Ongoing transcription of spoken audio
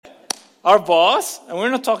our boss, and we're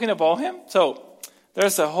not talking about him. So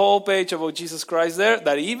there's a whole page about Jesus Christ there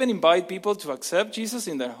that even invite people to accept Jesus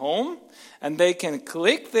in their home, and they can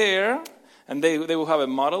click there, and they will have a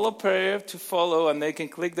model of prayer to follow, and they can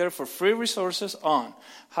click there for free resources on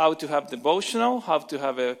how to have devotional, how to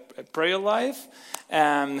have a prayer life,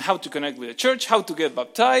 and how to connect with the church, how to get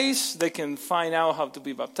baptized. They can find out how to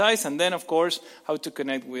be baptized, and then, of course, how to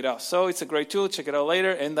connect with us. So it's a great tool. Check it out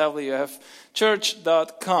later,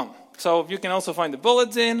 nwfchurch.com. So you can also find the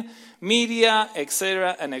bulletin, media,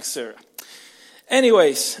 etc., and etc.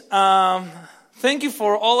 Anyways, thank you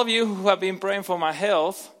for all of you who have been praying for my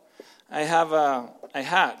health. I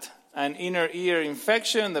had an inner ear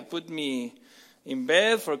infection that put me in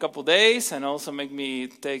bed for a couple days and also make me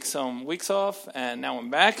take some weeks off, and now I'm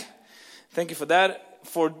back. Thank you for that.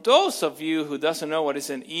 For those of you who doesn't know what is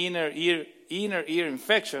an inner ear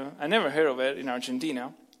infection, I never heard of it in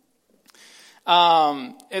Argentina.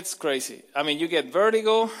 It's crazy. I mean, you get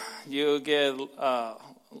vertigo, you get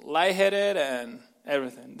lightheaded and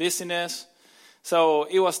everything, dizziness. So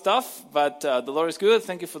it was tough, but the Lord is good.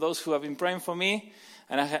 Thank you for those who have been praying for me,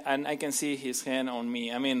 and I can see His hand on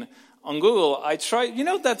me. I mean, on Google, I tried. You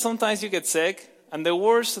know that sometimes you get sick, and the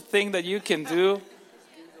worst thing that you can do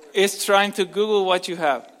is trying to Google what you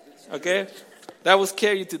have. Okay, that will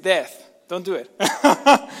scare you to death. Don't do it.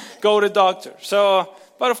 Go to the doctor. So,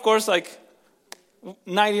 but of course, like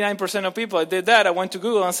 99% of people, I did that. I went to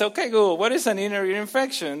Google and said, okay, Google, what is an inner ear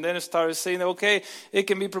infection? And then it started saying, okay, it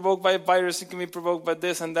can be provoked by a virus, it can be provoked by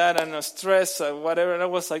this and that, and stress, whatever. And I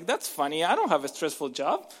was like, that's funny. I don't have a stressful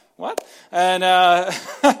job. What? And,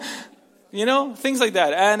 things like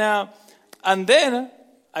that. And then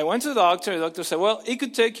I went to the doctor. The doctor said, well, it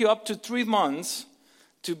could take you up to 3 months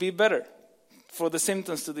to be better, for the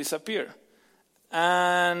symptoms to disappear.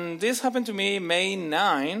 And this happened to me May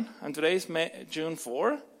 9, and today is June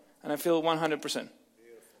 4, and I feel 100%.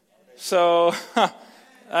 So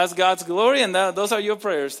that's God's glory, and those are your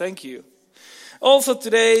prayers. Thank you. Also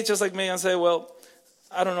today, just like Megan said, well,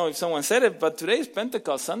 I don't know if someone said it, but today is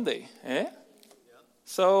Pentecost Sunday. Eh?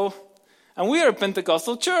 So, and we are a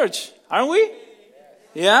Pentecostal church, aren't we?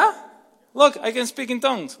 Yeah? Look, I can speak in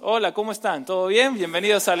tongues. Hola, ¿cómo están? ¿Todo bien?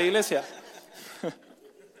 Bienvenidos a la iglesia.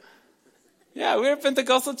 Yeah, we're a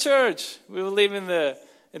Pentecostal church. We believe in the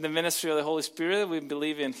ministry of the Holy Spirit. We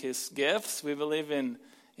believe in His gifts. We believe in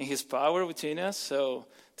His power within us. So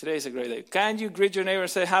today is a great day. Can you greet your neighbor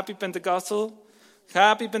and say, Happy Pentecostal?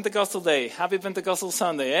 Happy Pentecostal Day. Happy Pentecostal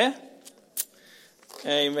Sunday, eh?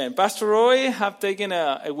 Amen. Pastor Roy have taken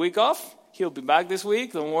a week off. He'll be back this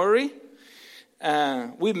week. Don't worry.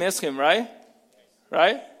 We miss him, right?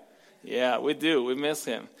 Right? Yeah, we do. We miss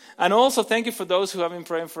him. And also, thank you for those who have been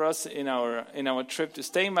praying for us in our trip to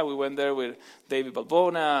Steinbach. We went there with David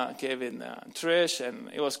Balbona, Kevin, Trish, and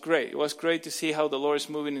it was great. It was great to see how the Lord is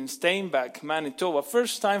moving in Steinbach, Manitoba.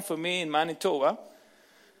 First time for me in Manitoba.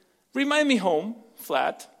 Remind me home,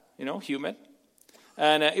 flat, humid.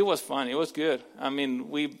 And it was fun. It was good. I mean,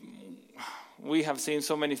 we have seen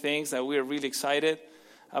so many things that we are really excited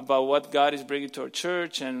about what God is bringing to our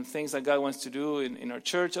church and things that God wants to do in our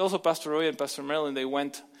church. Also, Pastor Roy and Pastor Marilyn, they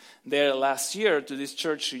went there last year to this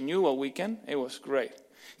church renewal weekend. It was great.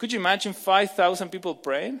 Could you imagine 5,000 people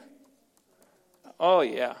praying? Oh,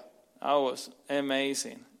 yeah. That was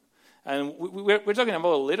amazing. And we're talking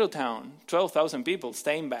about a little town, 12,000 people,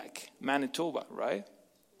 Steinbach, Manitoba, right?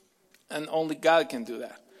 And only God can do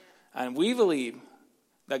that. And we believe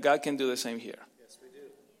that God can do the same here. Yes, we do.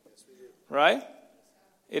 Yes, we do. Right?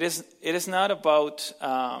 It is not about,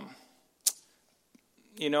 having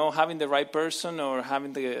the right person or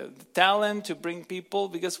having the talent to bring people,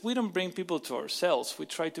 because we don't bring people to ourselves. We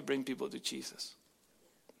try to bring people to Jesus.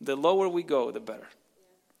 The lower we go, the better.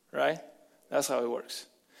 Right? That's how it works.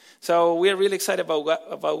 So we are really excited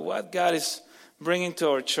about what God is bringing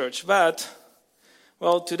to our church. But,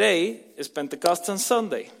 well, today is Pentecostal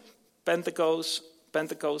Sunday. Pentecost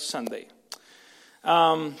Sunday.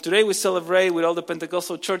 Today we celebrate with all the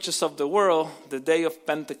Pentecostal churches of the world the day of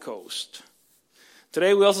Pentecost.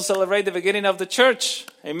 Today we also celebrate the beginning of the church.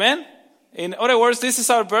 Amen? In other words, this is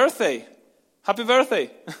our birthday. Happy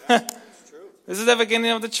birthday. Yeah, it's true. This is the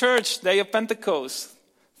beginning of the church, day of Pentecost,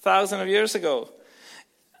 thousands of years ago.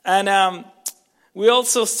 And we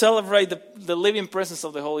also celebrate the living presence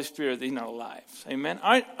of the Holy Spirit in our lives. Amen?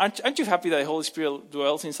 Aren't you happy that the Holy Spirit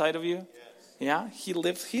dwells inside of you? Yes. Yeah? He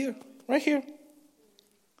lives here, right here.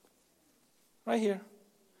 Right here.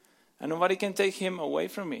 And nobody can take him away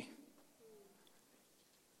from me.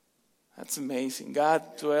 That's amazing.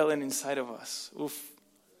 God dwelling inside of us. Oof.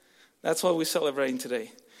 That's what we're celebrating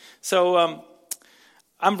today. So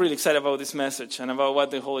I'm really excited about this message and about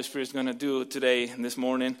what the Holy Spirit is going to do today and this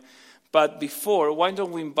morning. But before, why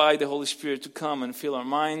don't we invite the Holy Spirit to come and fill our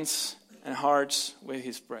minds and hearts with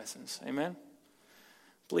His presence? Amen?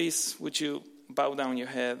 Please, would you bow down your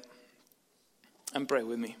head and pray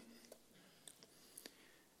with me?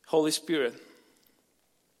 Holy Spirit,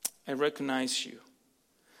 I recognize you.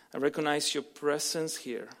 I recognize your presence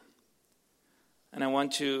here. And I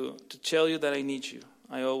want to tell you that I need you.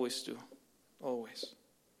 I always do. Always.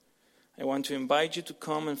 I want to invite you to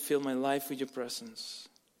come and fill my life with your presence.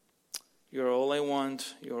 You're all I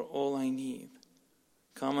want. You're all I need.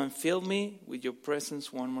 Come and fill me with your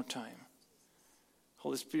presence one more time.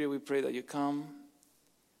 Holy Spirit, we pray that you come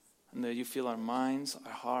and that you fill our minds,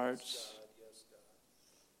 our hearts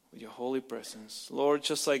with your holy presence. Lord,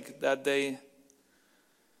 just like that day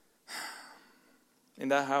in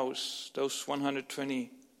that house, those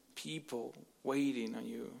 120 people waiting on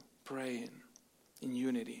you, praying in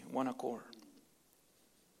unity, one accord.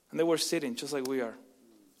 And they were sitting just like we are.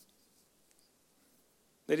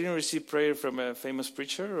 They didn't receive prayer from a famous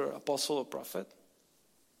preacher or apostle or prophet.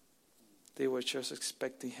 They were just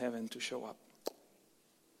expecting heaven to show up.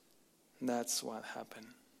 And that's what happened.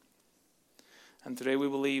 And today we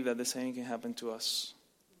believe that the same can happen to us.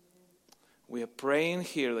 We are praying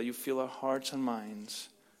here that you fill our hearts and minds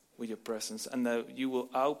with your presence and that you will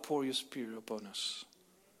outpour your Spirit upon us.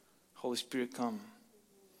 Holy Spirit, come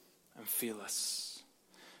and fill us.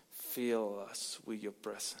 Fill us with your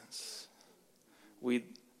presence.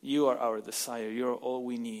 You are our desire. You are all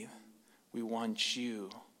we need. We want you,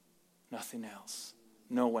 nothing else,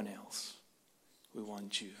 no one else. We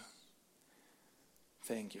want you.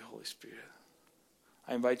 Thank you, Holy Spirit.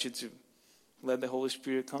 I invite you to let the Holy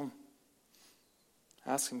Spirit come.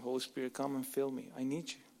 Ask Him, Holy Spirit, come and fill me. I need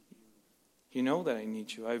you. You know that I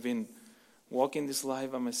need you. I've been walking this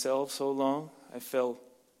life by myself so long. I felt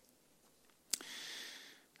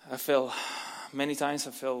many times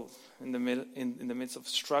in the midst of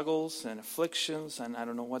struggles and afflictions, and I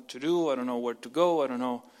don't know what to do. I don't know where to go. I don't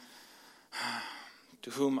know to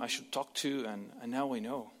whom I should talk to, and now I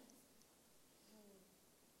know.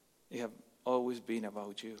 You have always been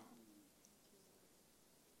about you.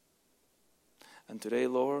 And today,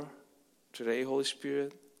 Lord, Holy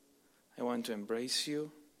Spirit, I want to embrace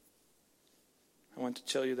you. I want to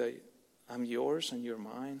tell you that I'm yours and you're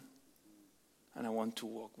mine. And I want to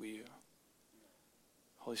walk with you.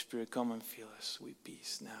 Holy Spirit, come and fill us with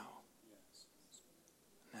peace now.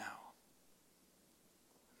 Now.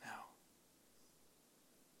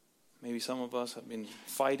 Maybe some of us have been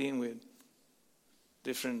fighting with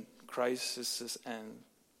different crises and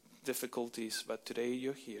difficulties, but today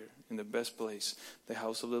you're here in the best place, the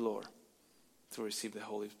house of the Lord, to receive the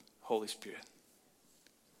Holy Spirit.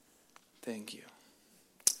 Thank you.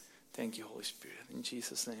 Thank you, Holy Spirit. In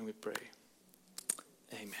Jesus' name we pray.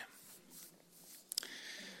 Amen.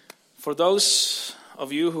 For those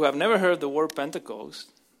of you who have never heard the word Pentecost,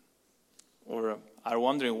 or are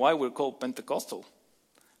wondering why we're called Pentecostal,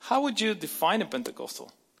 how would you define a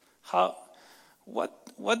Pentecostal?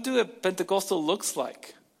 What do a Pentecostal looks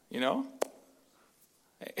like? You know?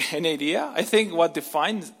 An idea? I think what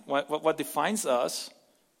defines us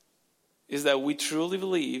is that we truly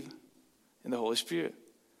believe in the Holy Spirit.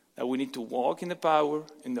 That we need to walk in the power,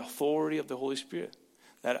 in the authority of the Holy Spirit.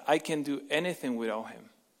 That I can do anything without Him.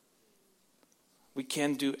 We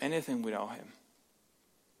can't do anything without Him.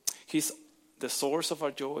 He's the source of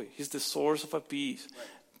our joy. He's the source of our peace. Right.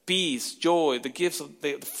 Peace, joy, the gifts of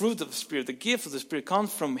the fruit of the Spirit, the gift of the Spirit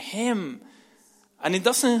comes from Him. And it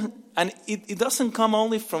doesn't come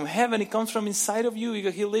only from heaven, it comes from inside of you.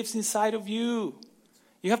 He lives inside of you.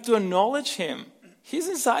 You have to acknowledge Him. He's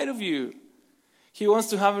inside of you. He wants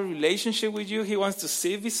to have a relationship with you. He wants to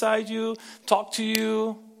sit beside you, talk to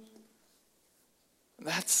you.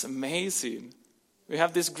 That's amazing. We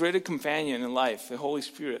have this greater companion in life, the Holy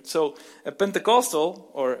Spirit. So a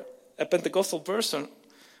Pentecostal or a Pentecostal person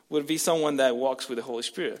would be someone that walks with the Holy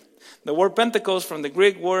Spirit. The word Pentecost from the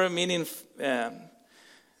Greek word meaning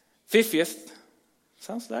 50th.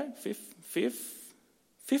 Sounds right? 50th.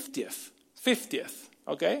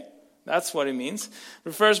 Okay? That's what it means.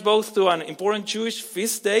 Refers both to an important Jewish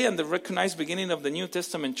feast day and the recognized beginning of the New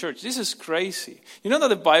Testament church. This is crazy. You know that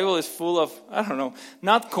the Bible is full of,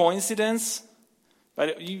 not coincidence,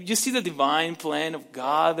 but you see the divine plan of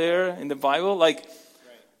God there in the Bible. Like,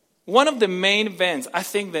 one of the main events, I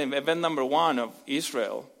think the event number one of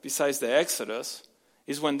Israel, besides the Exodus,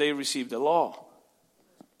 is when they received the law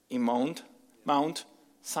in Mount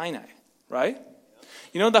Sinai, right?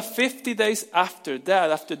 You know that 50 days after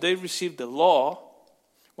that, after they received the law,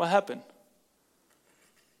 what happened?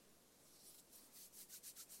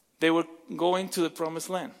 they were going to the promised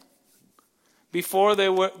land. Before they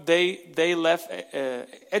left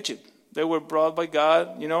Egypt, they were brought by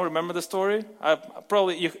God. Remember the story?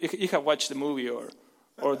 Probably you have watched the movie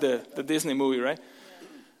or the Disney movie, right?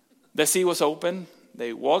 The sea was open.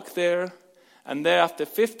 They walked there, and there after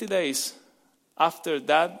 50 days after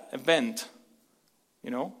that event,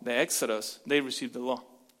 the Exodus, they received the law.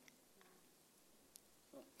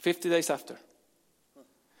 50 days after.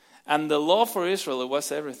 And the law for Israel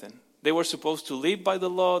was everything. They were supposed to live by the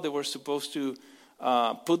law. They were supposed to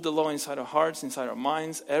put the law inside our hearts, inside our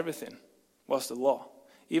minds. Everything was the law.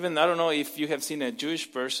 Even, I don't know if you have seen a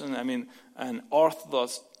Jewish person, an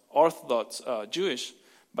Orthodox Jewish,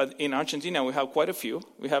 but in Argentina we have quite a few.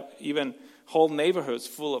 We have even whole neighborhoods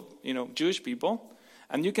full of, Jewish people.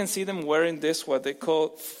 And you can see them wearing this, what they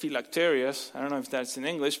call phylacterias. I don't know if that's in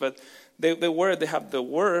English, but they have the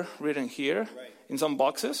word written here in some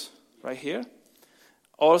boxes, right here.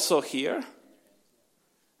 Also here,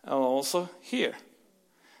 and also here.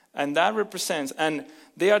 And that represents, and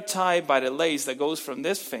they are tied by the lace that goes from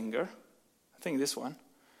this finger, I think this one,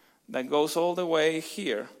 that goes all the way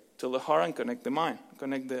here to the heart and connect the mind,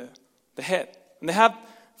 connect the head. And they have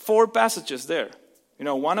 4 passages there.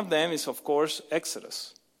 One of them is, of course,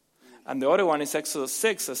 Exodus. And the other one is Exodus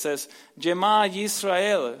 6 that says, Shema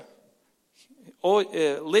Yisrael.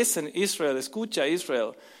 Listen, Israel, escucha,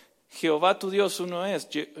 Israel. Jehová tu Dios uno es.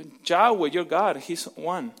 Yahweh, your God, He's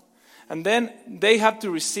one. And then they have to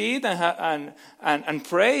receive and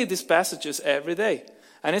pray these passages every day.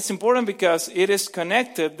 And it's important because it is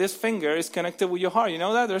connected, this finger is connected with your heart. You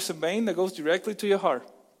know that? There's a vein that goes directly to your heart.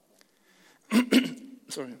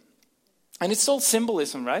 Sorry. And it's all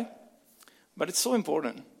symbolism, right? But it's so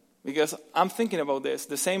important because I'm thinking about this.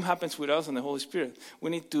 The same happens with us and the Holy Spirit. We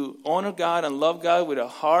need to honor God and love God with our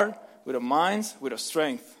heart, with our minds, with our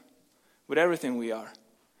strength, with everything we are.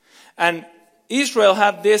 And Israel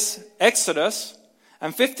had this Exodus,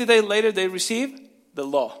 and 50 days later they received the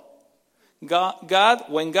law. God,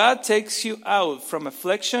 when God takes you out from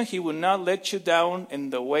affliction, He will not let you down in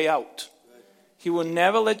the way out. He will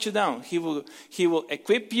never let you down. He will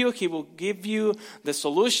equip you. He will give you the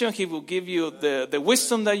solution. He will give you the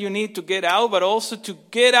wisdom that you need to get out, but also to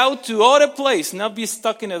get out to other place, not be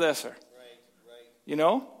stuck in the desert.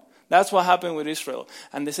 Right. That's what happened with Israel.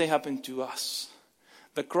 And the same happened to us.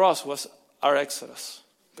 The cross was our Exodus.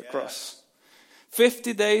 The cross.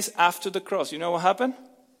 50 days after the cross, you know what happened?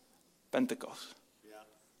 Pentecost. Yeah.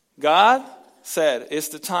 God said, it's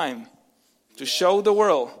the time to show the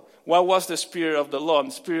world what was the spirit of the law. And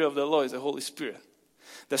the spirit of the law is the Holy Spirit.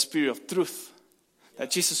 The spirit of truth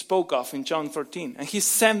that Jesus spoke of in John 14. And He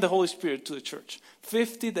sent the Holy Spirit to the church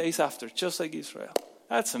 50 days after, just like Israel.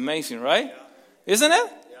 That's amazing, right? Yeah. Isn't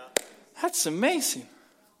it? Yeah. That's amazing.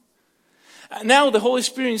 And now the Holy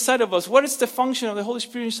Spirit inside of us, what is the function of the Holy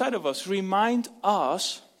Spirit inside of us? Remind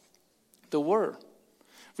us the Word.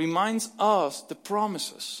 Reminds us the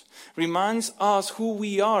promises. Reminds us who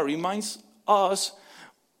we are. Reminds us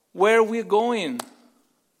where we're going,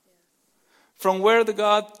 from where the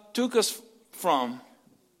God took us from.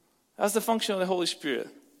 That's the function of the Holy Spirit.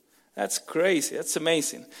 That's crazy. That's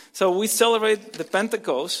amazing. So we celebrate the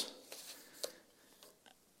Pentecost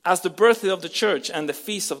as the birthday of the church and the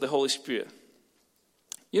feast of the Holy Spirit.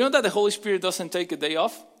 You know that the Holy Spirit doesn't take a day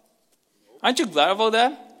off? Aren't you glad about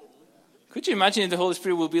that? Could you imagine if the Holy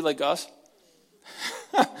Spirit would be like us?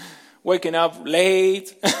 Waking up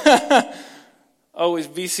late. Always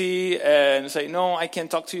busy and say, no, I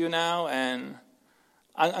can't talk to you now, and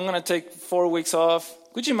I'm going to take 4 weeks off.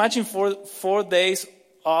 Could you imagine 4 days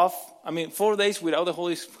off? 4 days without the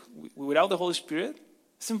Holy Spirit?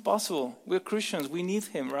 It's impossible. We're Christians. We need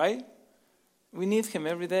Him, right? We need Him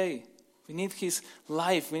every day. We need His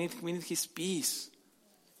life. We need His peace.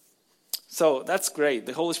 So that's great.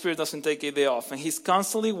 The Holy Spirit doesn't take a day off, and He's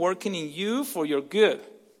constantly working in you for your good.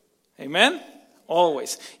 Amen?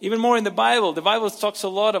 Always. Even more in the Bible talks a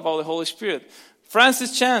lot about the Holy Spirit.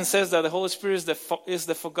 Francis Chan says that the Holy Spirit is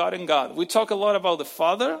the forgotten God. We talk a lot about the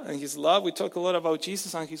Father and His love. We talk a lot about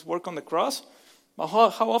Jesus and His work on the cross. But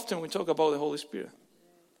how often we talk about the Holy Spirit?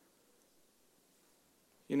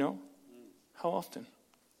 How often?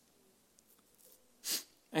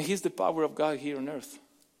 And He's the power of God here on earth.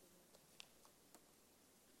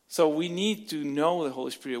 So we need to know the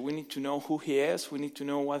Holy Spirit. We need to know who He is. We need to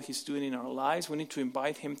know what He's doing in our lives. We need to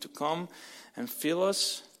invite Him to come and fill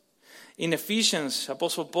us. In Ephesians,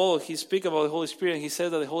 Apostle Paul, he speaks about the Holy Spirit, and he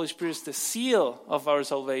says that the Holy Spirit is the seal of our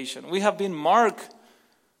salvation. We have been marked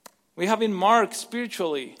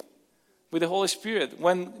spiritually with the Holy Spirit.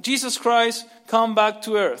 When Jesus Christ come back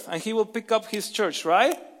to earth, and He will pick up His church,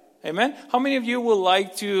 right? Amen? How many of you would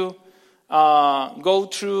like to go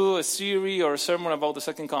through a series or a sermon about the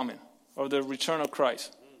second coming or the return of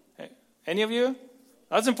Christ? Any of you?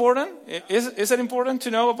 That's important. Is it important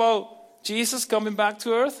to know about Jesus coming back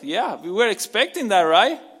to earth? Yeah, we were expecting that,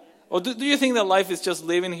 right? Or do you think that life is just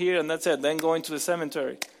living here and that's it, then going to the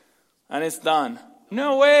cemetery and it's done?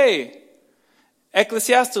 No way.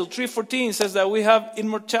 Ecclesiastes 3:14 says that we have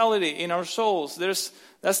immortality in our souls.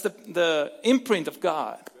 That's the imprint of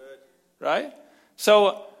God, right?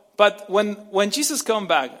 So, but when Jesus comes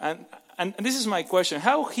back, and this is my question,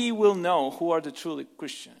 how he will know who are the truly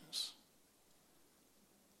Christians?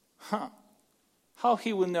 How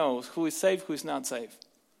he will know who is saved, who is not saved?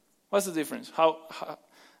 What's the difference? How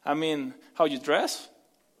you dress?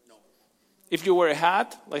 No. If you wear a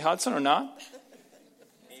hat like Hudson or not?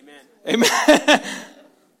 Amen. Amen.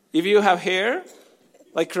 If you have hair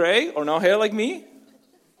like Craig or no hair like me?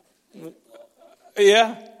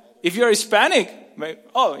 Yeah. If you're Hispanic,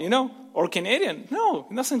 or Canadian, no,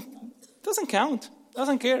 it doesn't count.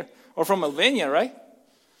 Doesn't care. Or from Albania, right?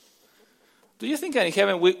 Do you think in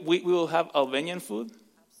heaven we will have Albanian food?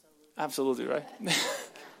 Absolutely, right?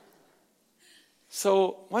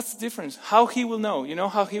 So what's the difference? How he will know? You know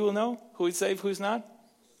how he will know who is saved, who is not?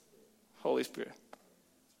 Holy Spirit.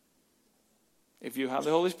 If you have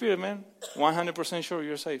the Holy Spirit, man, 100% sure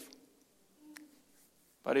you're safe.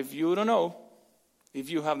 But if you don't know, if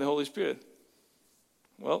you have the Holy Spirit,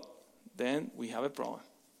 well, then we have a problem.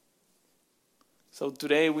 So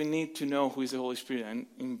today we need to know who is the Holy Spirit and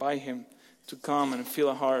invite him to come and fill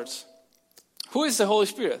our hearts. Who is the Holy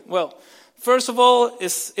Spirit? Well, first of all,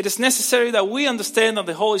 it is necessary that we understand that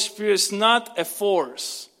the Holy Spirit is not a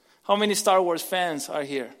force. How many Star Wars fans are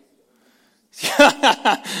here?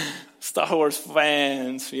 Star Wars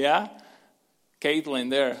fans, yeah? Caitlin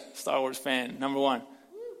there, Star Wars fan, number one.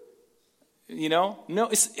 No,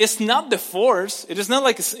 it's not the force. It is not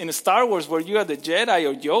like in Star Wars where you are the Jedi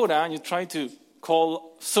or Yoda and you're trying to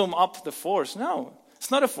sum up the force. No, it's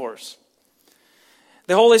not a force.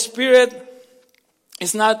 The Holy Spirit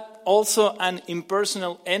is not also an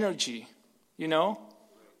impersonal energy,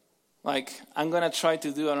 Like, I'm going to try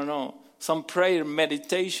to do, some prayer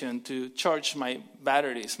meditation to charge my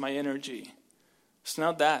batteries, my energy. It's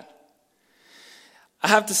not that. I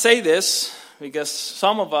have to say this because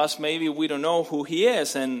some of us, maybe we don't know who he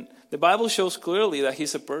is. And the Bible shows clearly that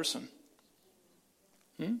he's a person.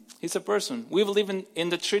 He's a person. We believe in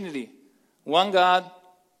the Trinity. One God,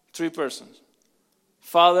 three persons.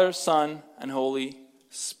 Father, Son, and Holy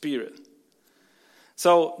Spirit.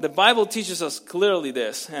 So the Bible teaches us clearly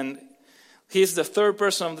this. And he's the third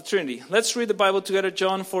person of the Trinity. Let's read the Bible together,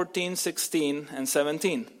 John 14, 16, and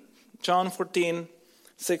 17. John 14,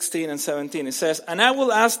 16 and 17. It says, "And I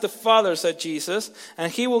will ask the Father," said Jesus,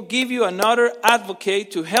 "and he will give you another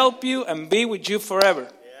advocate to help you and be with you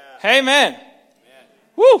forever." Yeah. Amen. Amen.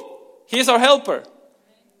 Woo! He's our helper.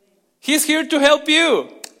 He's here to help you.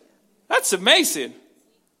 That's amazing.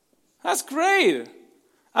 That's great.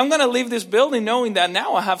 I'm going to leave this building knowing that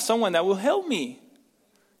now I have someone that will help me.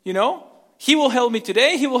 He will help me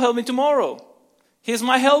today. He will help me tomorrow. He's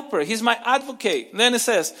my helper. He's my advocate. Then it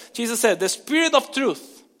says, Jesus said, "The Spirit of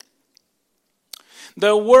truth.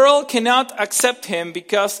 The world cannot accept him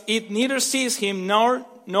because it neither sees him nor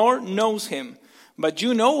knows him. But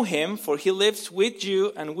you know him, for he lives with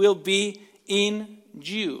you and will be in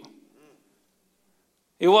you."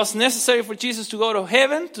 It was necessary for Jesus to go to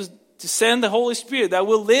heaven to send the Holy Spirit that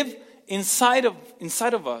will live inside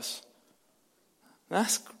of us.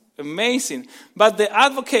 That's amazing. "But the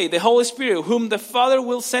advocate, the Holy Spirit, whom the Father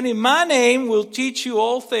will send in my name, will teach you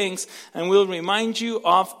all things and will remind you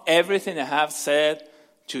of everything I have said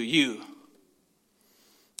to you."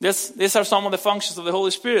 These are some of the functions of the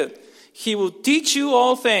Holy Spirit. He will teach you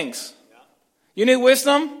all things. You need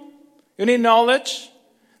wisdom? You need knowledge?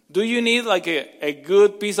 Do you need like a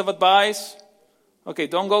good piece of advice? Okay,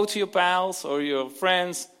 don't go to your pals or your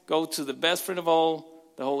friends. Go to the best friend of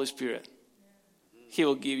all, the Holy Spirit. He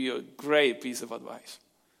will give you a great piece of advice.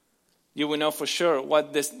 You will know for sure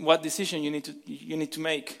what decision you need to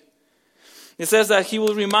make. It says that he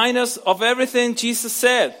will remind us of everything Jesus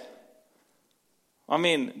said.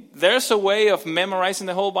 There's a way of memorizing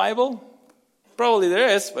the whole Bible. Probably there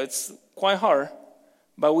is, but it's quite hard.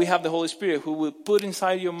 But we have the Holy Spirit who will put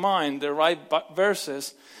inside your mind the right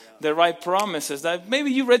verses, the right promises that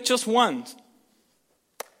maybe you read just once.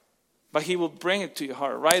 But he will bring it to your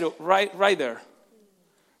heart right there.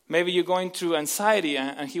 Maybe you're going through anxiety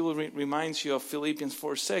and he will remind you of Philippians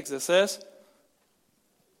 4:6. It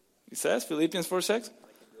says Philippians 4:6?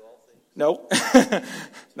 No,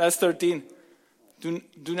 that's 13.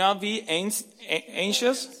 Do not be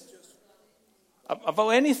anxious. about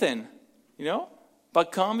anything,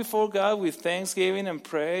 but come before God with thanksgiving and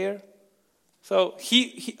prayer. So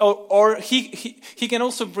he can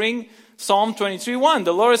also bring Psalm 23:1.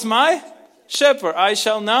 The Lord is my shepherd, I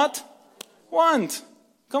shall not want.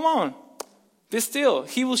 Come on, be still.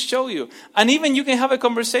 He will show you, and even you can have a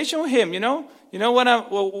conversation with him. You know what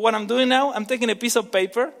I'm doing now? I'm taking a piece of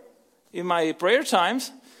paper in my prayer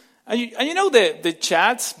times, and you know the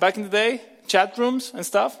chats back in the day, chat rooms and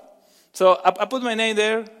stuff. So I put my name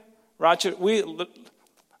there, Roger.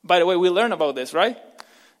 By the way, we learned about this, right?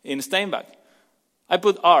 In Steinbach. I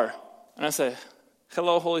put R, and I say,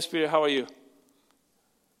 hello, Holy Spirit, how are you?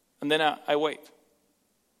 And then I wait.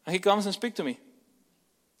 And he comes and speaks to me.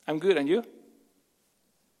 I'm good, and you?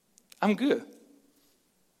 I'm good.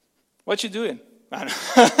 What you doing?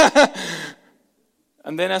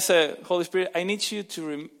 And then I say, Holy Spirit, I need you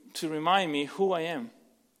to remind me who I am.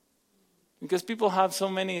 Because people have so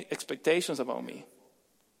many expectations about me.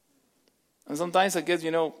 And sometimes I get,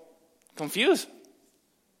 confused.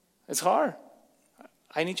 It's hard.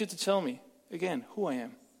 I need you to tell me, again, who I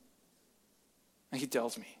am. And he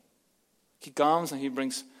tells me. He comes and he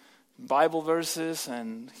brings Bible verses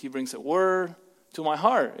and he brings a word to my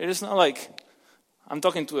heart. It is not like I'm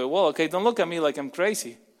talking to a wall, okay? Don't look at me like I'm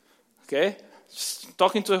crazy, okay? Just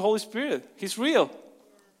talking to the Holy Spirit. He's real.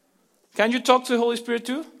 Can you talk to the Holy Spirit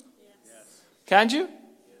too? Yes. Can you?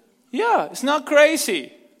 Yeah, it's not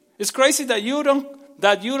crazy. It's crazy that you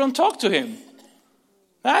don't talk to him.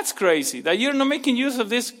 That's crazy. That you're not making use of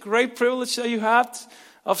this great privilege that you have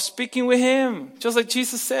of speaking with him. Just like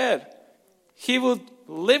Jesus said. He will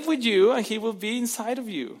live with you and he will be inside of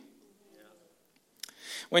you.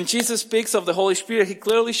 When Jesus speaks of the Holy Spirit, he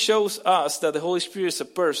clearly shows us that the Holy Spirit is a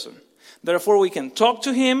person. Therefore, we can talk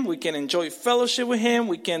to him, we can enjoy fellowship with him,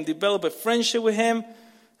 we can develop a friendship with him.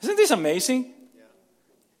 Isn't this amazing?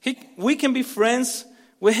 We can be friends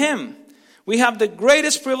with him. We have the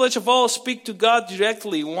greatest privilege of all, speak to God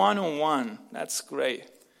directly, one-on-one. That's great.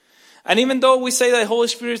 And even though we say that the Holy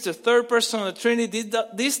Spirit is the third person of the Trinity,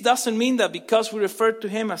 this doesn't mean that because we refer to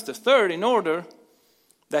him as the third in order,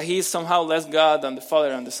 that he is somehow less God than the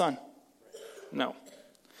Father and the Son. No.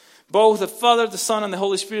 Both the Father, the Son, and the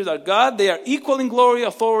Holy Spirit are God. They are equal in glory,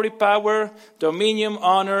 authority, power, dominion,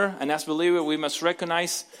 honor. And as believers, we must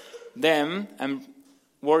recognize them and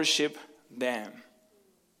worship them.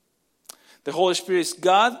 The Holy Spirit is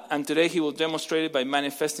God, and today he will demonstrate it by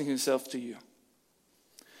manifesting himself to you.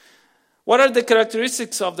 What are the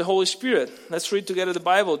characteristics of the Holy Spirit? Let's read together the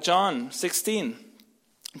Bible. John 16.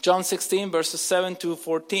 John 16, verses 7 to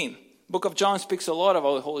 14. The book of John speaks a lot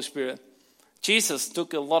about the Holy Spirit. Jesus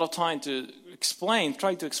took a lot of time to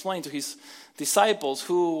try to explain to his disciples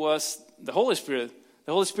who was the Holy Spirit.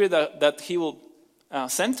 The Holy Spirit that he will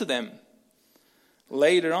send to them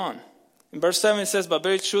later on. In verse 7 it says, but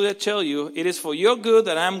very truly I tell you, it is for your good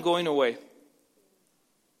that I am going away.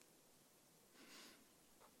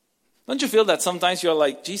 Don't you feel that sometimes you're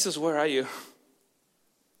like, Jesus, where are you?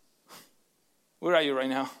 Where are you right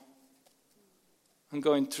now? I'm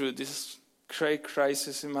going through this great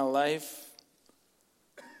crisis in my life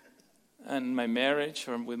and my marriage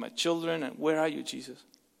or with my children. And where are you, Jesus?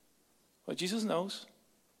 Well, Jesus knows.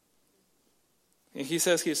 And he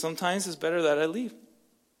says here, sometimes it's better that I leave.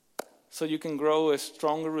 So you can grow a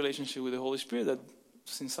stronger relationship with the Holy Spirit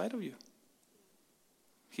that's inside of you.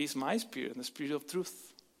 He's my Spirit, the Spirit of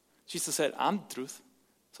truth. Jesus said, I'm the truth.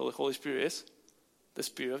 So the Holy Spirit is the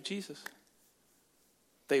Spirit of Jesus.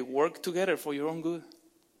 They work together for your own good.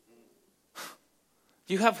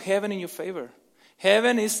 You have heaven in your favor.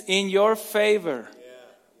 Heaven is in your favor.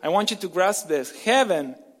 I want you to grasp this.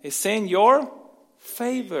 Heaven is in your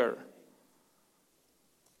favor.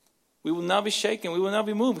 We will not be shaken. We will not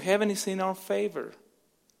be moved. Heaven is in our favor.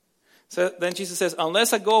 So then Jesus says,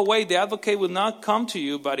 unless I go away, the advocate will not come to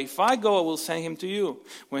you. But if I go, I will send him to you.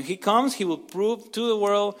 When he comes, he will prove to the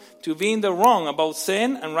world to be in the wrong about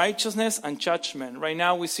sin and righteousness and judgment. Right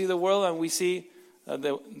now we see the world and we see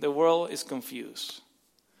the world is confused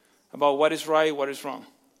about what is right, what is wrong.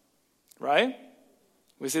 Right?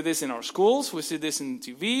 We see this in our schools. We see this in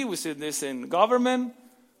TV. We see this in government.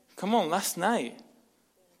 Come on, last night.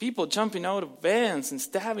 People jumping out of vans and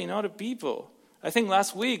stabbing other people. I think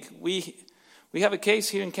last week we have a case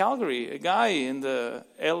here in Calgary. A guy in the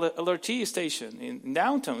LRT station in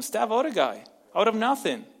downtown stabbed other guy out of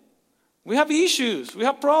nothing. We have issues. We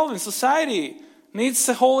have problems. Society needs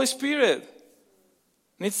the Holy Spirit.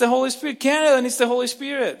 Needs the Holy Spirit. Canada needs the Holy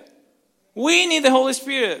Spirit. We need the Holy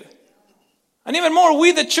Spirit. And even more,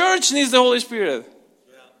 we the church needs the Holy Spirit.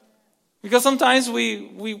 Because sometimes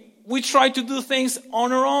we try to do things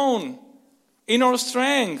on our own, in our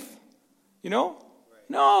strength. You know?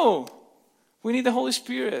 No. We need the Holy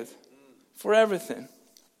Spirit for everything.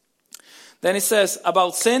 Then it says,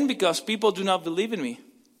 about sin, because people do not believe in me.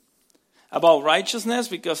 About righteousness,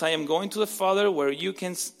 because I am going to the Father where you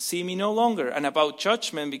can see me no longer. And about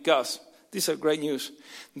judgment, because, these are great news,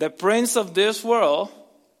 the prince of this world,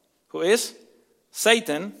 who is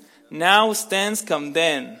Satan, now stands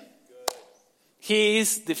condemned. He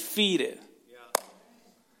is defeated.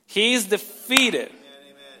 He is defeated.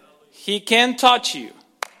 He can't touch you.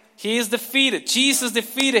 He is defeated. Jesus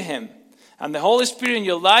defeated him. And the Holy Spirit in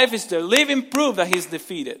your life is the living proof that he's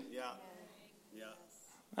defeated.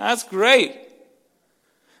 That's great.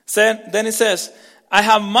 Then it says, I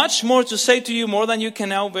have much more to say to you, more than you can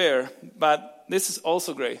now bear. But this is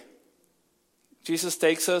also great. Jesus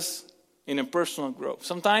takes us in a personal growth.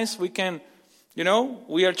 Sometimes we can,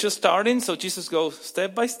 we are just starting, so Jesus goes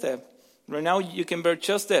step by step. Right now you can bear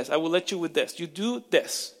just this. I will let you with this. You do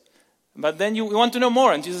this. But then you want to know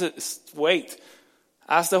more. And Jesus says, wait.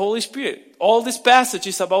 Ask the Holy Spirit. All this passage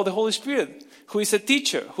is about the Holy Spirit, who is a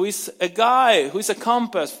teacher, who is a guide, who is a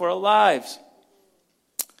compass for our lives.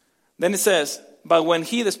 Then it says, but when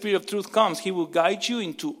he, the Spirit of truth, comes, he will guide you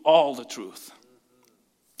into all the truth.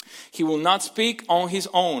 He will not speak on his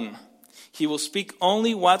own. He will speak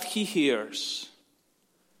only what he hears.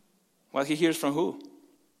 What he hears from who?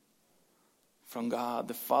 From God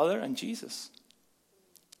the Father and Jesus.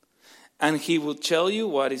 And he will tell you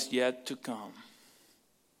what is yet to come.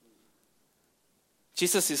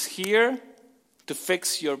 Jesus is here to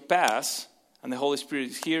fix your past, and the Holy Spirit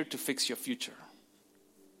is here to fix your future.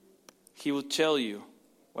 He will tell you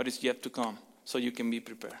what is yet to come so you can be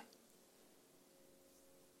prepared.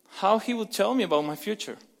 How he will tell me about my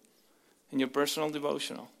future? In your personal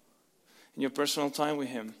devotional, in your personal time with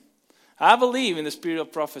him. I believe in the spirit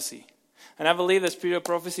of prophecy, and I believe the spirit of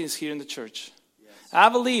prophecy is here in the church. Yes. I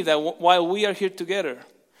believe that while we are here together,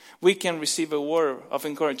 we can receive a word of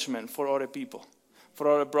encouragement for other people, for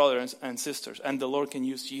other brothers and sisters, and the Lord can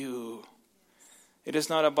use you. It is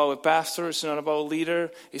not about a pastor, it's not about a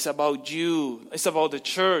leader, it's about you. It's about the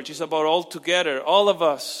church, it's about all together, all of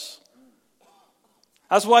us.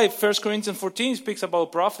 That's why 1 Corinthians 14 speaks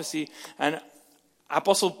about prophecy, and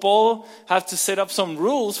Apostle Paul had to set up some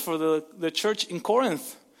rules for the church in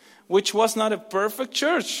Corinth, which was not a perfect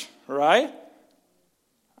church, right?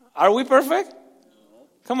 Are we perfect? No.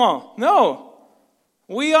 Come on, no.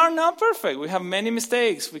 We are not perfect. We have many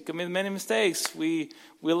mistakes. We commit many mistakes. We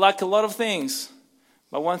lack a lot of things.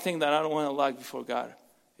 But one thing that I don't want to lack before God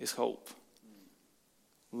is hope,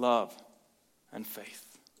 love, and faith.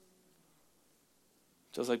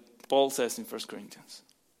 Just like Paul says in 1 Corinthians.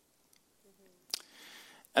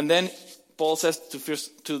 And then Paul says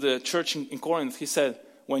to the church in Corinth, he said,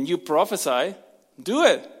 when you prophesy, do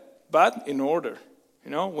it, but in order.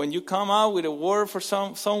 When you come out with a word for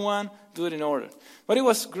someone, do it in order. But it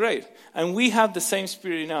was great. And we have the same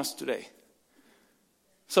spirit in us today.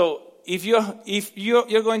 So if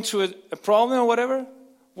you're going through a problem or whatever,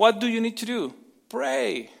 what do you need to do?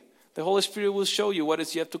 Pray. The Holy Spirit will show you what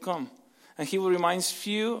is yet to come. And he will remind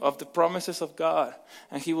you of the promises of God.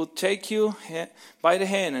 And he will take you by the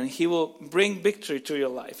hand and he will bring victory to your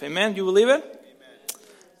life. Amen? You believe it? Amen.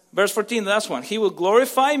 Verse 14, the last one. He will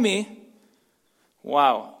glorify me.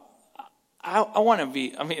 Wow. I want to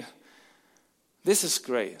be, this is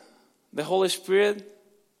great. The Holy Spirit,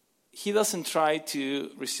 he doesn't try to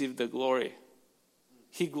receive the glory.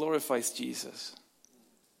 He glorifies Jesus.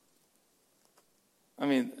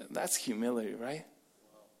 That's humility, right?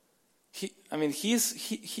 He's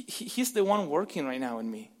the one working right now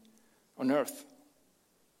in me, on earth.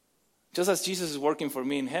 Just as Jesus is working for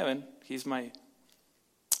me in heaven, he's my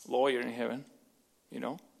lawyer in heaven,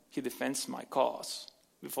 He defends my cause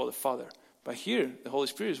before the Father. But here, the Holy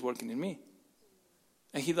Spirit is working in me.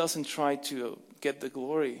 And he doesn't try to get the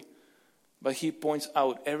glory, but he points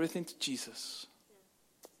out everything to Jesus.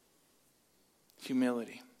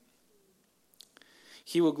 Humility.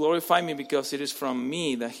 He will glorify me because it is from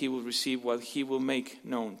me that he will receive what he will make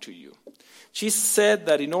known to you. Jesus said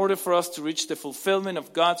that in order for us to reach the fulfillment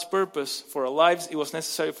of God's purpose for our lives, it was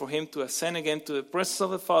necessary for him to ascend again to the presence of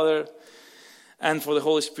the Father and for the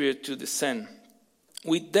Holy Spirit to descend.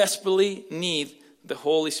 We desperately need the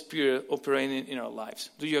Holy Spirit operating in our lives.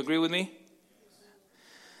 Do you agree with me?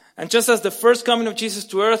 And just as the first coming of Jesus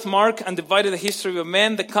to earth marked and divided the history of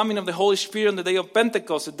man, the coming of the Holy Spirit on the day of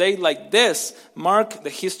Pentecost, a day like this, marked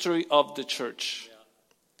the history of the church.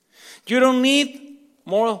 You don't need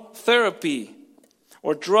moral therapy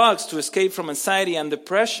or drugs to escape from anxiety and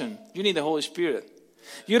depression. You need the Holy Spirit.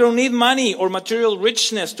 You don't need money or material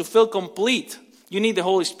richness to feel complete. You need the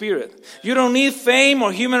Holy Spirit. You don't need fame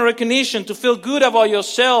or human recognition to feel good about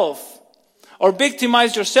yourself or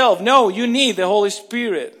victimize yourself. No, you need the Holy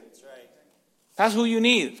Spirit. That's who you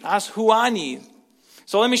need. That's who I need.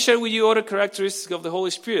 So let me share with you other characteristics of the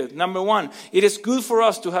Holy Spirit. Number one, it is good for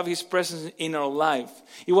us to have His presence in our life.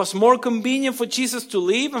 It was more convenient for Jesus to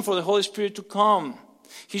leave and for the Holy Spirit to come.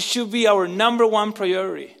 He should be our number one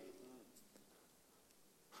priority.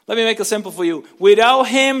 Let me make it simple for you. Without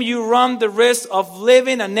Him, you run the risk of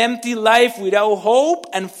living an empty life without hope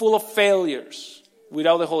and full of failures.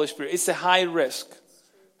 Without the Holy Spirit. It's a high risk.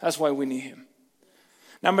 That's why we need Him.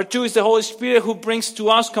 Number two is the Holy Spirit who brings to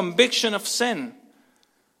us conviction of sin.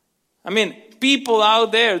 I mean, people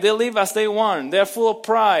out there, they live as they want. They're full of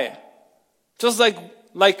pride. Just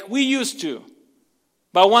like we used to.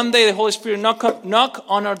 But one day the Holy Spirit knock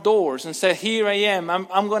on our doors and say, here I am.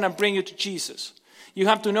 I'm going to bring you to Jesus. You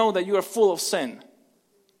have to know that you are full of sin.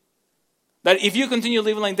 That if you continue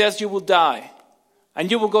living like this, you will die. And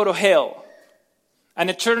you will go to hell. An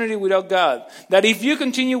eternity without God. That if you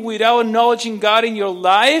continue without acknowledging God in your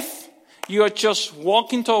life, you are just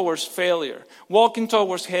walking towards failure. Walking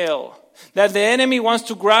towards hell. That the enemy wants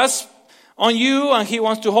to grasp on you and he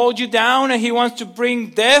wants to hold you down and he wants to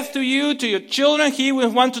bring death to you, to your children. He will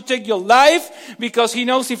want to take your life because he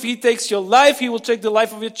knows if he takes your life, he will take the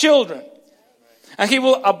life of your children. And he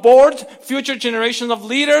will abort future generations of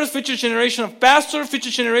leaders, future generation of pastors,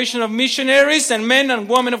 future generation of missionaries and men and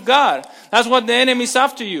women of God. That's what the enemy is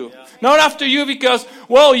after you. Yeah. Not after you because,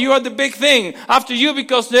 well, you are the big thing. After you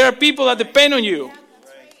because there are people that depend on you.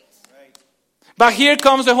 Right. But here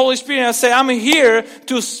comes the Holy Spirit and I say, I'm here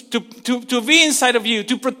to be inside of you,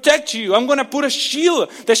 to protect you. I'm going to put a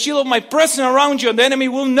shield, the shield of my presence around you, and the enemy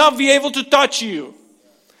will not be able to touch you.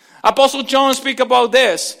 Apostle John speaks about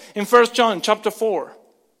this in 1 John chapter 4.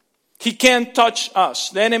 He can't touch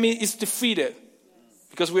us. The enemy is defeated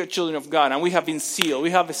because we are children of God and we have been sealed.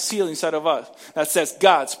 We have a seal inside of us that says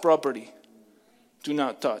God's property. Do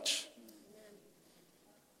not touch.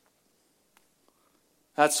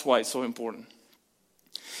 That's why it's so important.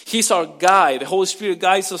 He's our guide. The Holy Spirit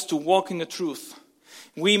guides us to walk in the truth.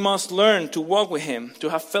 We must learn to walk with Him, to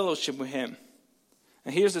have fellowship with Him.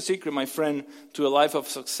 And here's the secret, my friend, to a life of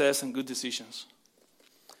success and good decisions.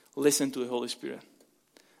 Listen to the Holy Spirit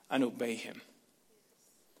and obey Him.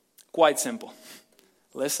 Quite simple.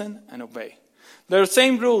 Listen and obey. They're the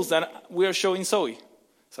same rules that we are showing Zoe.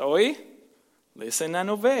 Zoe, listen and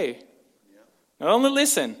obey. Not only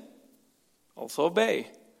listen, also obey.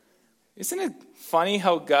 Isn't it funny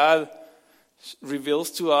how God reveals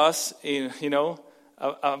to us,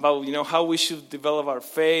 about how we should develop our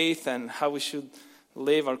faith and how we should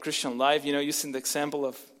live our Christian life, using the example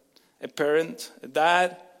of a parent, a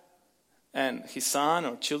dad, and his son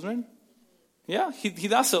or children. Yeah, he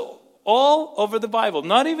does it all over the Bible.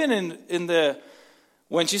 Not even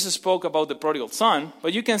when Jesus spoke about the prodigal son,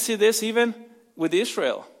 but you can see this even with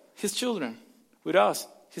Israel, his children, with us,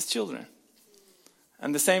 his children.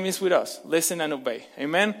 And the same is with us. Listen and obey.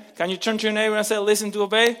 Amen? Can you turn to your neighbor and say, listen to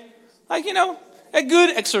obey? A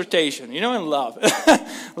good exhortation, in love.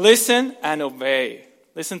 Listen and obey.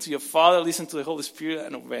 Listen to your Father, listen to the Holy Spirit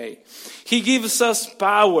and obey. He gives us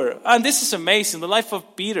power. And this is amazing. The life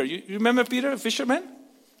of Peter. You remember Peter, a fisherman?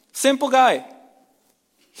 Simple guy.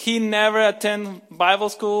 He never attended Bible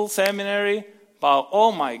school, seminary. But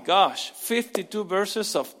oh my gosh, 52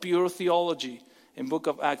 verses of pure theology in book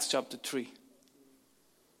of Acts chapter 2,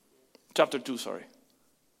 sorry.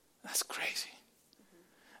 That's crazy.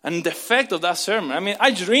 And the effect of that sermon, I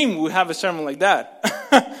dream we have a sermon like that.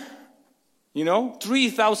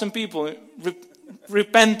 3,000 people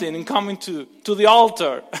repenting and coming to the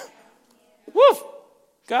altar. Woof!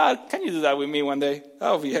 God, can you do that with me one day?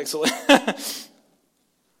 That would be excellent.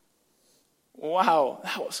 Wow,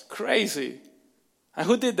 that was crazy. And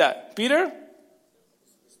who did that? Peter?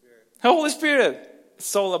 The Holy Spirit.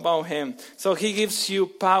 It's all about Him. So He gives you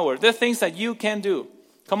power. There are things that you can do.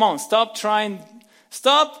 Come on, stop trying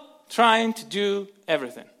to do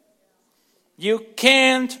everything. You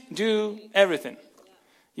can't do everything.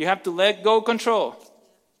 You have to let go control.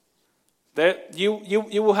 That you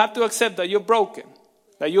will have to accept that you're broken,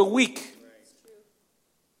 that you're weak.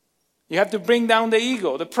 You have to bring down the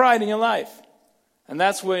ego, the pride in your life. And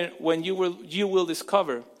that's when you will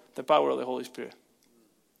discover the power of the Holy Spirit.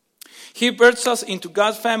 He births us into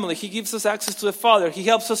God's family. He gives us access to the Father. He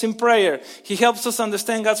helps us in prayer. He helps us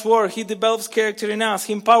understand God's word. He develops character in us.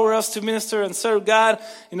 He empowers us to minister and serve God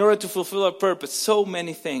in order to fulfill our purpose. So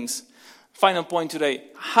many things. Final point today.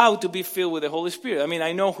 How to be filled with the Holy Spirit.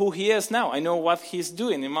 I know who He is now. I know what He's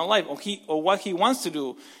doing in my life or what He wants to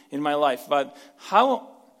do in my life. But how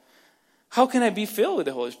how can I be filled with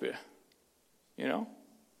the Holy Spirit? You know?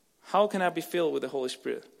 How can I be filled with the Holy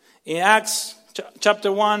Spirit? In Acts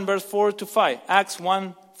chapter 1, verse 4 to 5. Acts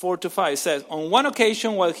 1, 4 to 5 says, on one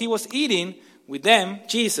occasion while he was eating with them,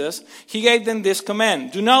 Jesus, he gave them this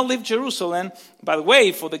command. Do not leave Jerusalem, but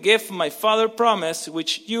wait for the gift my Father promised,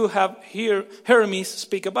 which you have heard me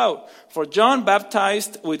speak about. For John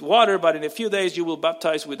baptized with water, but in a few days you will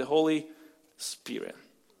baptize with the Holy Spirit.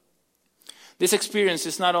 This experience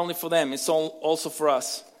is not only for them, it's also for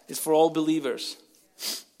us. It's for all believers.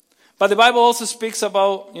 But the Bible also speaks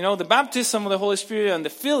about, the baptism of the Holy Spirit and the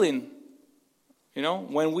filling,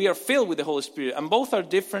 when we are filled with the Holy Spirit. And both are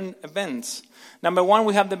different events. Number one,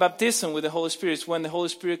 we have the baptism with the Holy Spirit. It's when the Holy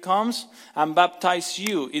Spirit comes and baptizes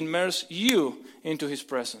you, immerse you into His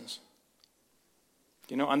presence.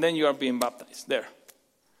 And then you are being baptized there.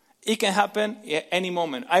 It can happen at any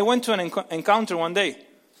moment. I went to an encounter one day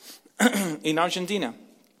in Argentina.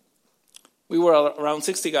 We were around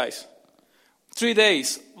 60 guys. 3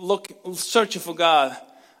 days searching for God,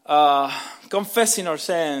 confessing our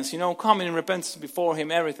sins, coming in repentance before Him,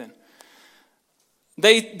 everything.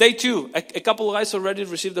 They too, a couple of guys already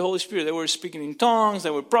received the Holy Spirit. They were speaking in tongues, they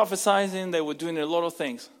were prophesying, they were doing a lot of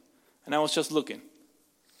things. And I was just looking.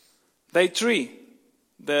 Day 3,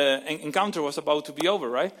 the encounter was about to be over,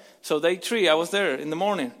 right? So day 3, I was there in the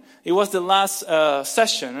morning. It was the last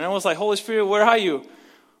session. And I was like, Holy Spirit, where are you?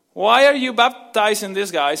 Why are you baptizing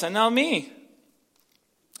these guys and not me?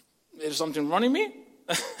 Is something wrong in me?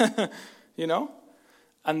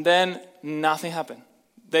 And then nothing happened.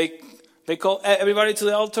 They called everybody to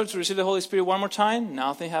the altar to receive the Holy Spirit one more time.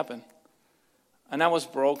 Nothing happened. And I was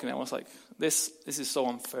broken. I was like, this is so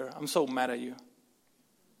unfair. I'm so mad at you.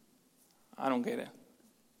 I don't get it.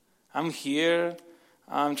 I'm here.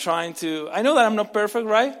 I'm trying to... I know that I'm not perfect,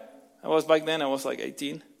 right? Back then, I was like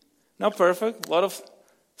 18. Not perfect. A lot of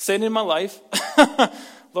sin in my life. A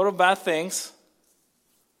lot of bad things.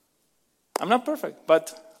 I'm not perfect,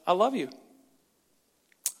 but I love you.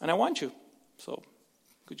 And I want you. So,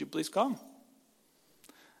 could you please come?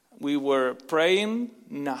 We were praying,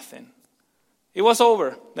 nothing. It was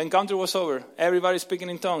over. The encounter was over. Everybody speaking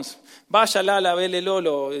in tongues. Bashalala, vele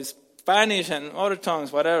lolo, Spanish and other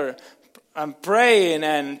tongues, whatever. I'm praying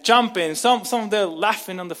and jumping. Some of them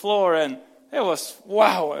laughing on the floor. And it was,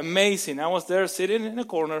 wow, amazing. I was there sitting in a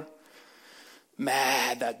corner.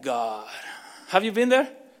 Mad at God. Have you been there?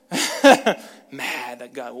 Mad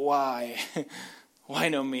at God. Why? Why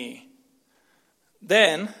not me?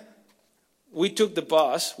 Then we took the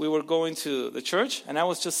bus. We were going to the church, and I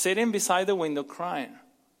was just sitting beside the window crying.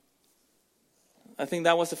 I think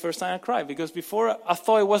that was the first time I cried, because before I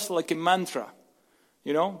thought it was like a mantra.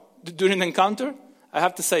 During the encounter, I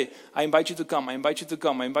have to say, I invite you to come, I invite you to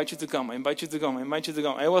come, I invite you to come, I invite you to come, I invite you to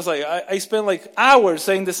come. It was like, I spent like hours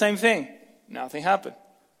saying the same thing. Nothing happened.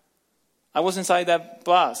 I was inside that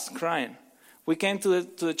bus crying. We came to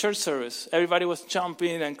the church service. Everybody was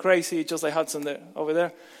jumping and crazy, just like Hudson over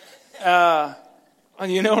there. And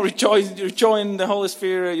rejoicing the Holy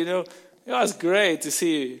Spirit. It was great to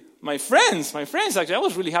see my friends. Actually, I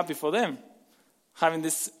was really happy for them having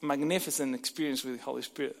this magnificent experience with the Holy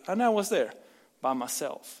Spirit. And I was there by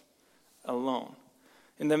myself, alone,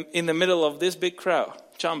 in the middle of this big crowd,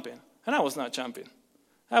 jumping. And I was not jumping.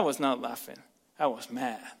 I was not laughing. I was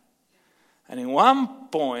mad. And in one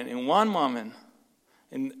point, in one moment,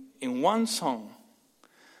 in one song,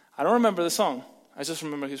 I don't remember the song, I just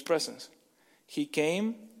remember His presence. He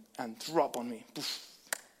came and dropped on me. Poof.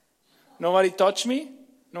 Nobody touched me.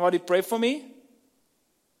 Nobody prayed for me.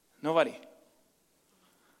 Nobody.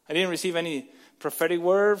 I didn't receive any prophetic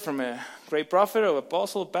word from a great prophet or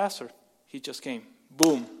apostle or pastor. He just came.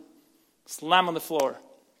 Boom. Slam on the floor.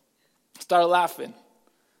 Started laughing.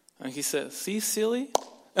 And He said, see, silly?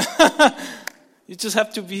 You just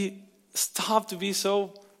have to stop to be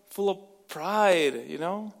so full of pride,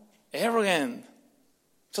 arrogant.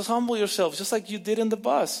 Just humble yourself, just like you did in the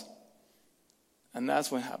bus. And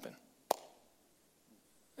that's what happened.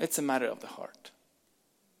 It's a matter of the heart.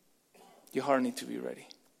 Your heart needs to be ready.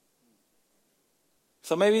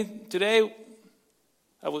 So maybe today,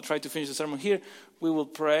 I will try to finish the sermon here. We will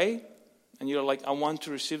pray, and you're like, I want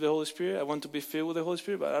to receive the Holy Spirit. I want to be filled with the Holy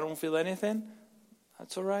Spirit, but I don't feel anything.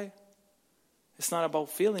 That's all right. It's not about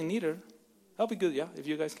feeling either. That'll be good, if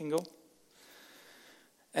you guys can go.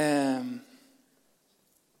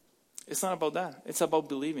 It's not about that. It's about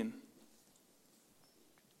believing.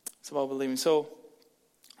 It's about believing. So,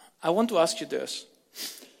 I want to ask you this.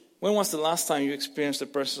 When was the last time you experienced the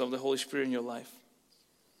presence of the Holy Spirit in your life?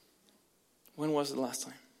 When was the last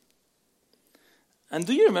time? And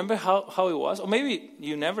do you remember how it was? Or maybe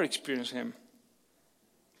you never experienced Him.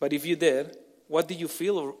 But if you did, what did you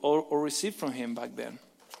feel or receive from him back then?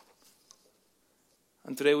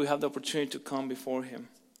 And today we have the opportunity to come before him.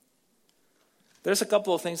 There's a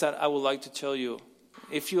couple of things that I would like to tell you,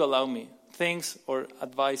 if you allow me. Things or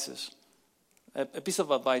advices. A piece of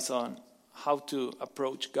advice on how to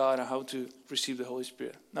approach God and how to receive the Holy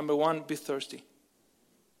Spirit. Number one, be thirsty.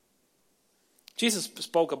 Jesus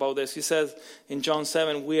spoke about this. He says in John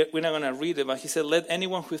 7, we're not going to read it, but he said, let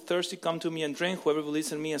anyone who is thirsty come to me and drink. Whoever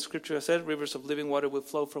believes in me, as Scripture has said, rivers of living water will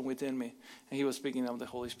flow from within me. And he was speaking of the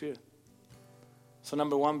Holy Spirit. So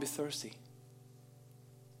number one, be thirsty.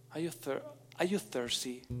 Are you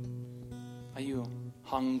thirsty? Are you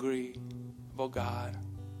hungry about God?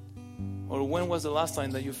 Or when was the last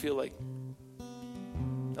time that you feel like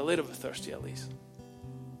a little bit thirsty at least?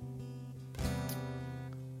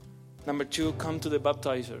 Number two, come to the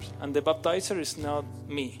baptizers. And the baptizer is not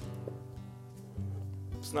me.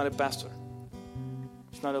 It's not a pastor.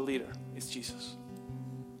 It's not a leader. It's Jesus.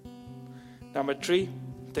 Number three,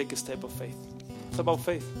 take a step of faith. It's about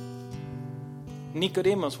faith.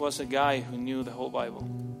 Nicodemus was a guy who knew the whole Bible,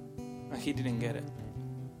 and he didn't get it.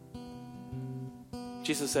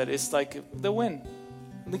 Jesus said, it's like the wind.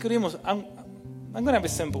 Nicodemus, I'm going to be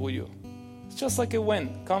simple with you. It's just like a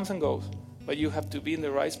wind, comes and goes. But you have to be in the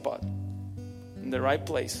right spot, in the right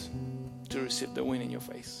place to receive the wind in your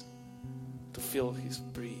face, to feel his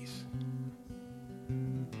breeze.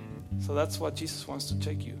 So that's what Jesus wants to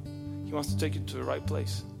take you. He wants to take you to the right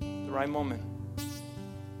place, the right moment.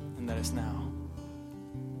 And that is now.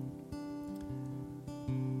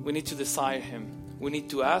 We need to desire him. We need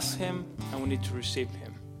to ask him, and we need to receive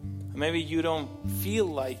him. And maybe you don't feel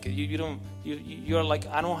like it. You're like,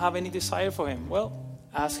 I don't have any desire for him. Well,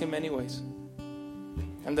 ask him anyways.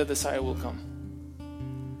 And the desire will come.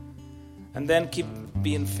 And then keep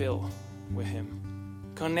being filled with him.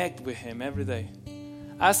 Connect with him every day.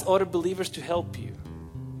 Ask other believers to help you.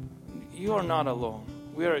 You are not alone.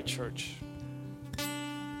 We are a church.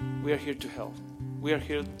 We are here to help. We are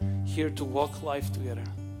here to walk life together.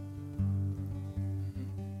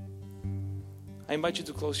 I invite you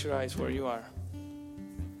to close your eyes where you are.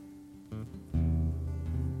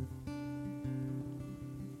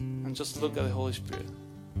 And just look at the Holy Spirit.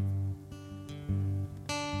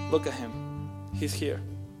 Look at him. He's here.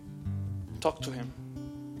 Talk to him.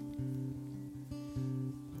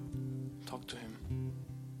 Talk to him.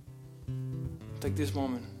 Take this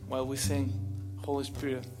moment while we sing Holy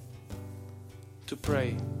Spirit to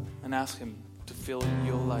pray and ask him to fill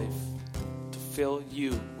your life, to fill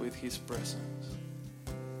you with his presence.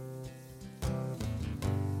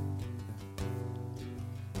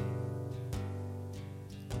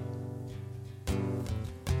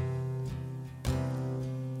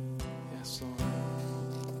 Yes, Lord.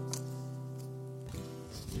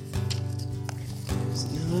 There's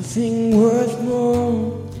nothing worth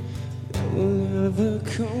more that will ever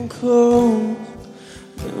come close.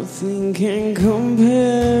 Nothing can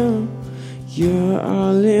compare. You're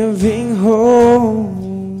our living hope.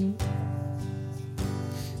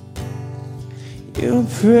 Your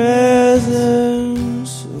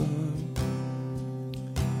presence, Lord.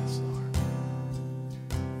 Yes, Lord.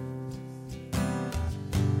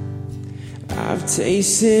 I've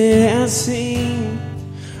tasted and seen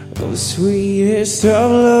the sweetest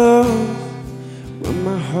of love, when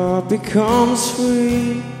my heart becomes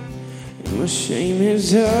free and my shame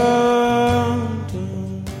is undone.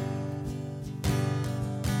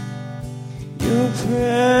 Your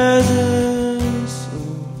presence,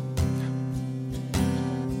 Lord.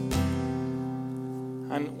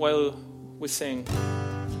 And while we sing,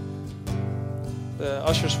 the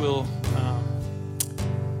ushers will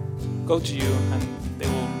go to you and they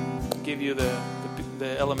will give you the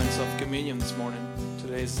elements of communion this morning.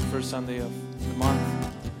 Today is the first Sunday of the month.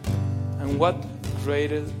 And what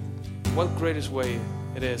greatest way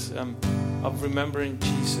it is of remembering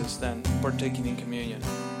Jesus than partaking in communion.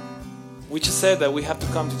 We just said that we have to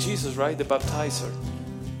come to Jesus, right? The baptizer.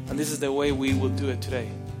 And this is the way we will do it today.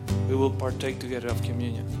 We will partake together of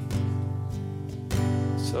communion.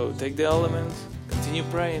 So take the elements, continue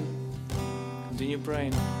praying,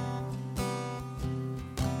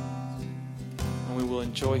 and we will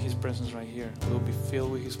enjoy his presence right here. We will be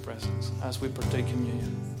filled with his presence as we partake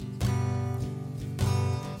communion.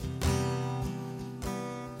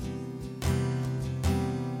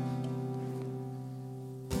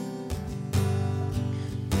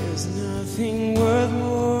 There's nothing worth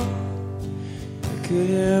more that could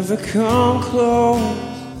ever come close.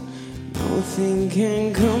 Nothing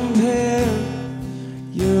can compare.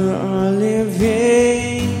 You're our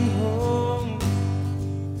living hope.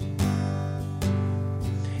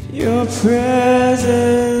 Your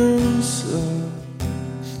presence.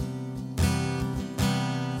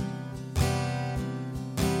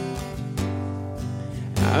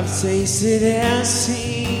 I've tasted and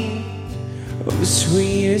seen of the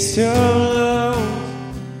sweetest of love.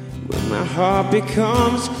 When my heart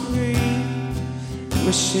becomes free, my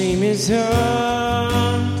shame is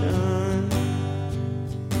undone.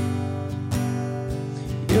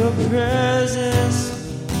 Your presence,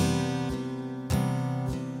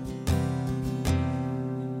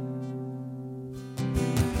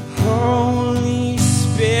 Holy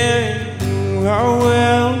Spirit, you are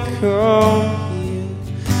welcome here.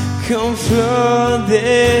 Come flood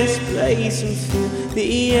this place and fill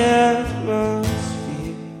the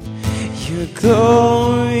atmosphere. Your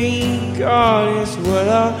glory, God, is what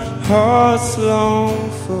our hearts long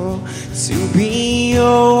for. To be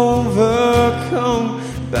overcome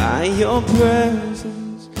by your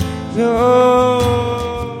presence,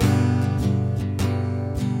 Lord.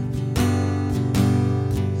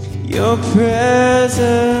 Your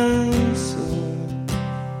presence, Lord.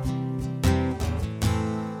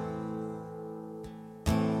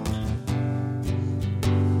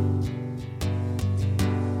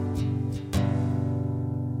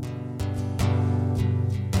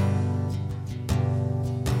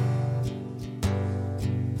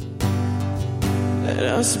 Let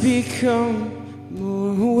us become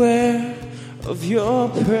more aware of your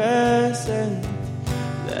presence.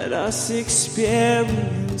 Let us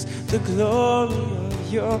experience the glory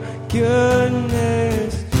of your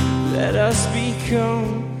goodness. Let us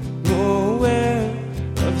become more aware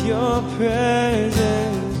of your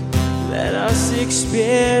presence. Let us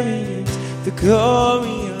experience the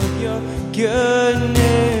glory of your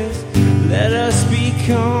goodness. Let us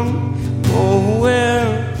become more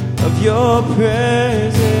aware of your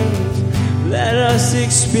presence. Let us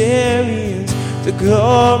experience the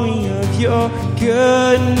glory of your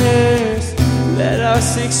goodness. Let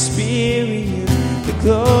us experience the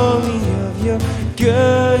glory of your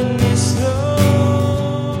goodness,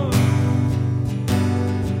 Lord.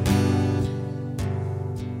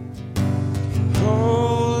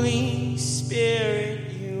 Holy Spirit,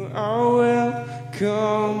 you are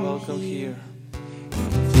welcome. Welcome here.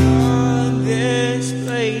 Flood this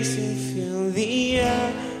place and fill the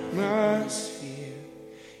atmosphere.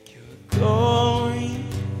 Your glory,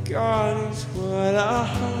 God, is what our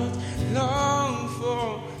hearts long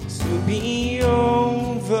for. To be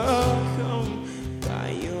overcome by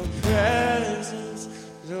your presence,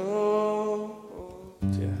 Lord.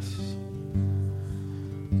 Yes.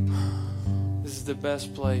 This is the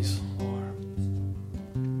best place, Lord.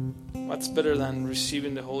 What's better than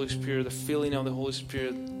receiving the Holy Spirit, the feeling of the Holy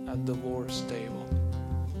Spirit at the Lord's table?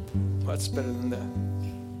 What's better than that?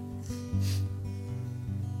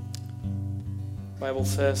 The Bible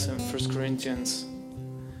says in 1 Corinthians,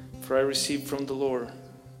 "For I received from the Lord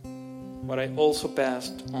what I also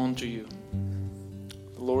passed on to you.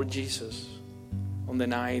 The Lord Jesus, on the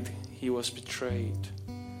night he was betrayed,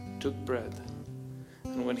 took bread,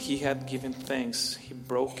 and when he had given thanks, he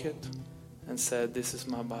broke it and said, 'This is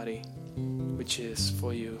my body, which is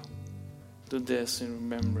for you. Do this in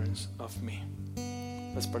remembrance of me.'"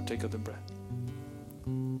 Let's partake of the bread.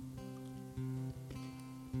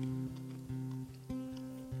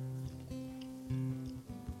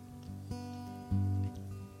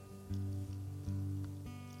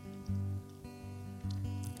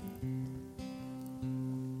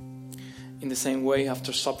 In the same way,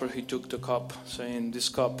 after supper, he took the cup, saying, "This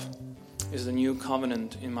cup is the new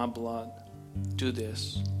covenant in my blood. Do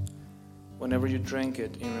this whenever you drink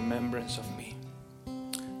it in remembrance of me.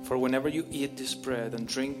 For whenever you eat this bread and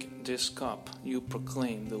drink this cup, you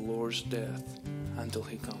proclaim the Lord's death until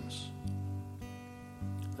he comes."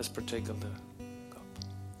 Let's partake of the cup.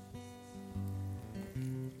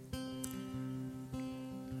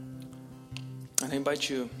 And I invite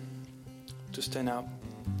you to stand up.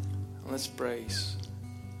 Let's praise.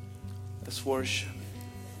 Let's worship.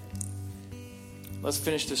 Let's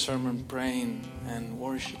finish the sermon praying and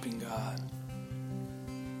worshiping God.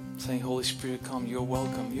 Saying, "Holy Spirit, come. You're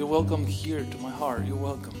welcome. You're welcome here to my heart. You're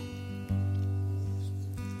welcome."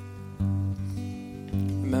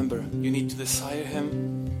 Remember, you need to desire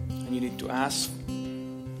him and you need to ask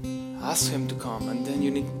him to come, and then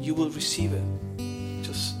you will receive it.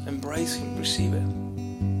 Just embrace him. Receive it.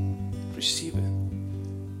 Receive it.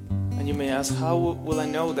 And you may ask, "How will I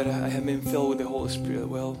know that I have been filled with the Holy Spirit?"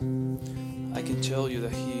 Well, I can tell you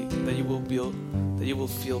that you will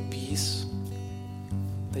feel peace,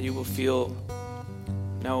 that you will feel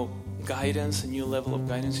guidance, a new level of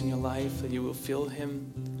guidance in your life, that you will feel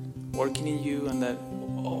him working in you, and that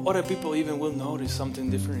other people even will notice something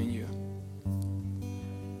different in you.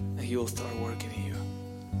 And he will start working in you.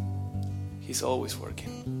 He's always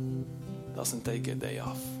working. Doesn't take a day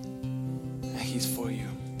off. And he's for you.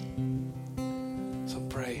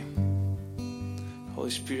 pray. Holy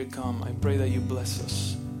Spirit, come. I pray that you bless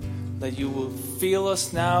us, that you will fill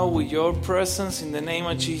us now with your presence in the name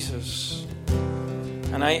of Jesus.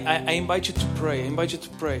 And I invite you to pray. I invite you to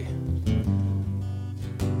pray.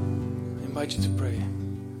 I invite you to pray.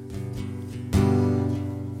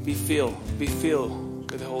 Be filled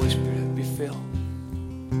with the Holy Spirit. Be filled.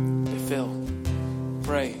 Be filled.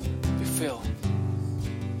 Pray. Be filled.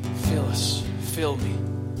 Fill us. Fill me.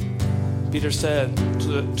 Peter said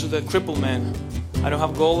to the crippled man, I don't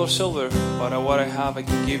have gold or silver, but what I have I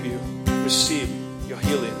can give you. Receive your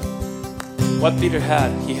healing. What Peter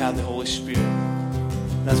had, he had the Holy Spirit.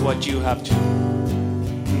 That's what you have to.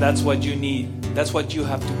 And that's what you need. That's what you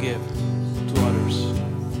have to give to others.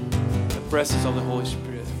 The presence of the Holy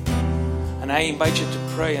Spirit. And I invite you to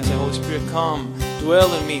pray and say, Holy Spirit, come,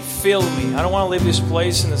 dwell in me, fill me. I don't want to leave this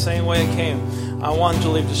place in the same way I came. I want to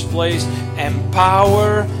leave this place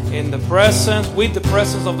empowered in the presence, with the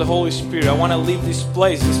presence of the Holy Spirit. I want to leave this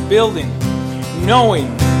place, this building, knowing,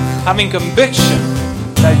 having conviction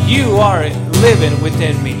that you are living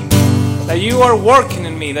within me, that you are working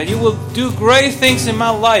in me, that you will do great things in my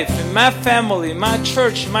life, in my family, in my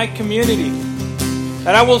church, in my community,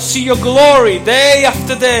 that I will see your glory day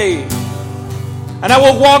after day, and I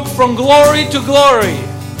will walk from glory to glory.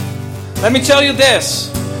 Let me tell you this.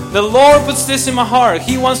 The Lord puts this in my heart.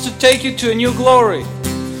 He wants to take you to a new glory.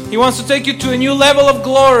 He wants to take you to a new level of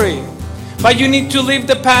glory. But you need to leave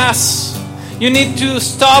the past. You need to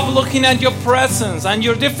stop looking at your presence and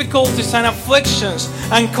your difficulties and afflictions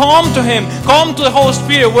and come to Him. Come to the Holy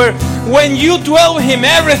Spirit, where when you dwell with Him,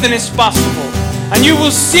 everything is possible. And you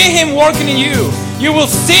will see Him working in you. You will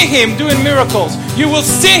see Him doing miracles. You will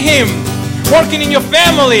see Him working in your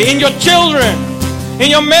family, in your children, in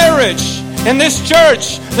your marriage. In this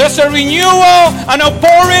church, there's a renewal, an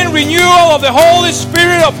outpouring renewal of the Holy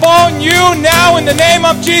Spirit upon you now in the name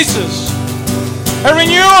of Jesus. A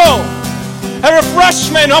renewal, a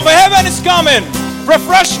refreshment of heaven is coming.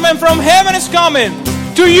 Refreshment from heaven is coming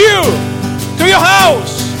to you, to your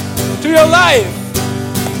house, to your life.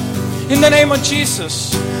 In the name of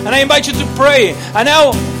Jesus. And I invite you to pray. And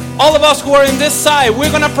now, all of us who are in this side, we're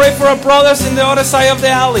going to pray for our brothers in the other side of the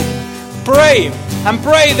alley. Pray. And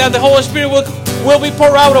pray that the Holy Spirit will be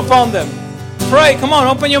poured out upon them. Pray, come on,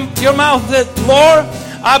 open your mouth. That, Lord,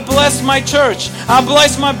 I bless my church. I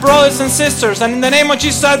bless my brothers and sisters. And in the name of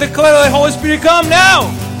Jesus, I declare that the Holy Spirit come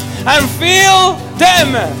now. And fill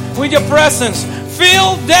them with your presence.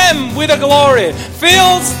 Fill them with the glory.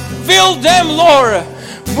 Fill them, Lord,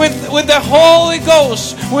 with the Holy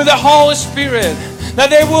Ghost, with the Holy Spirit. That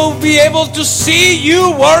they will be able to see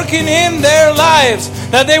you working in their lives.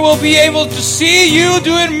 That they will be able to see you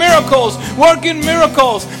doing miracles, working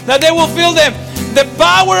miracles. That they will feel the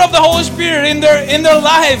power of the Holy Spirit in their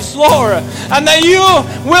lives, Lord. And that you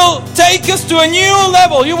will take us to a new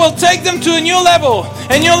level. You will take them to a new level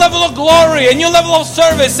of glory, a new level of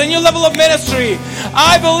service, a new level of ministry.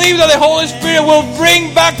 I believe that the Holy Spirit will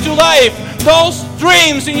bring back to life those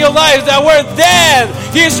dreams in your life that were dead.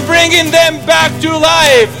 He's bringing them back to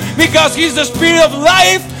life because He's the Spirit of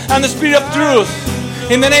life and the Spirit of truth.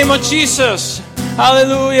 In the name of Jesus.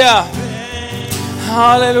 Hallelujah.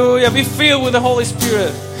 Hallelujah. Be filled with the Holy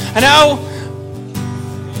Spirit. And now,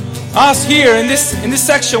 us here in this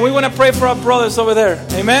section, we want to pray for our brothers over there.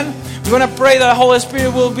 Amen. We want to pray that the Holy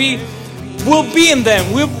Spirit will be in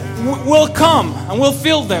them. Will come and will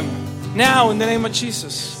fill them now in the name of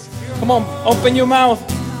Jesus. Come on, open your mouth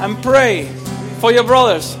and pray for your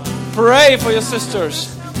brothers. Pray for your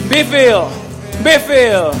sisters. Be filled. Be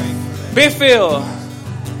filled. Be filled.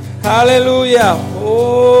 Hallelujah.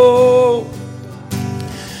 Oh.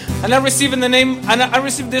 And I receive I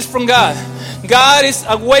receive this from God. God is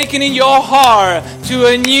awakening your heart to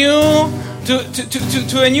a new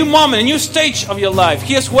moment, a new stage of your life.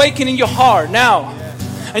 He is awakening your heart now.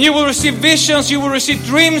 And you will receive visions, you will receive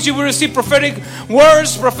dreams, you will receive prophetic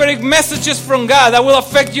words, prophetic messages from God that will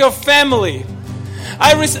affect your family.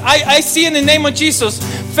 I see in the name of Jesus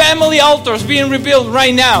family altars being rebuilt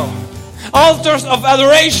right now. Altars of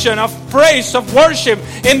adoration, of praise, of worship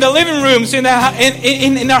in the living rooms, in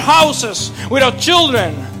our houses, with our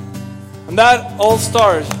children. And that all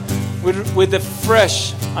starts with the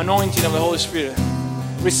fresh anointing of the Holy Spirit.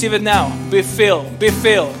 Receive it now. Be filled, be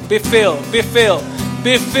filled, be filled, be filled.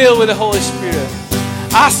 Be filled with the Holy Spirit.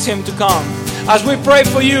 Ask Him to come. As we pray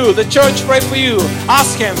for you, the church pray for you.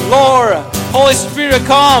 Ask Him, Lord, Holy Spirit,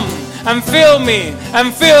 come and fill me,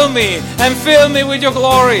 and fill me, and fill me with your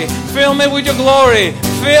glory. Fill me with your glory.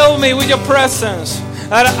 Fill me with your presence.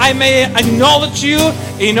 That I may acknowledge you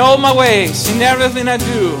in all my ways, in everything I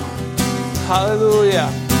do. Hallelujah.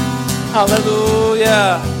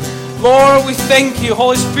 Hallelujah. Lord, we thank you.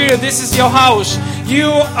 Holy Spirit, this is your house.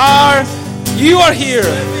 You are here.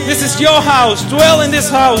 This is your house. Dwell in this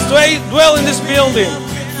house. Dwell in this building.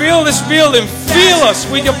 Fill this building. Fill us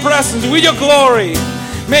with your presence, with your glory.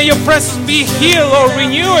 May your presence be here, Lord,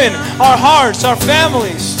 renewing our hearts, our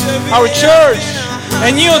families, our church.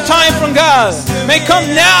 A new time from God may come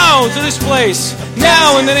now to this place.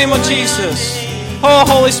 Now in the name of Jesus. Oh,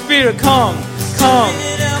 Holy Spirit, come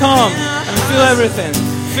and fill everything.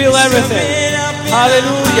 Feel everything.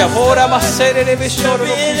 Hallelujah.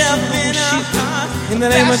 In the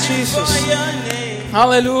name of Jesus.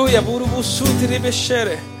 Hallelujah.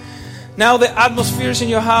 Now the atmosphere in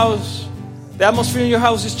your house. The atmosphere in your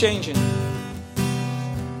house is changing.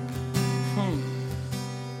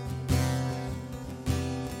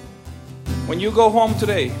 When you go home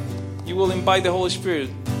today, you will invite the Holy Spirit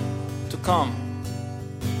to come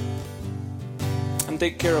and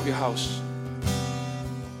take care of your house.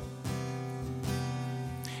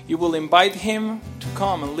 You will invite Him to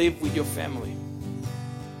come and live with your family.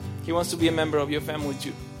 He wants to be a member of your family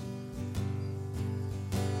too.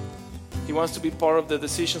 He wants to be part of the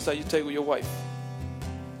decisions that you take with your wife.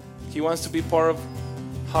 He wants to be part of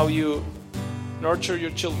how you nurture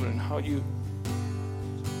your children, how you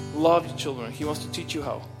love your children. He wants to teach you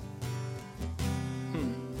how.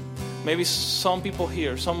 Maybe some people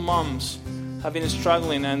here, some moms have been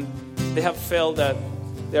struggling and they have felt that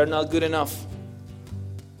they are not good enough,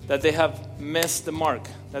 that they have missed the mark,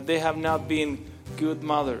 that they have not been good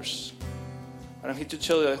mothers. And I'm here to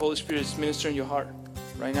tell you that the Holy Spirit is ministering your heart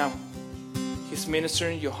right now. He's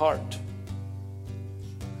ministering your heart.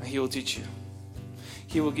 And He will teach you.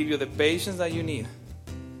 He will give you the patience that you need.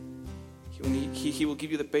 He will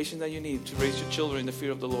give you the patience that you need to raise your children in the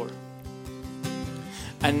fear of the Lord.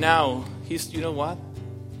 And now, you know what?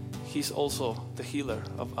 He's also the healer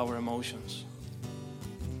of our emotions.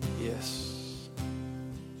 Yes.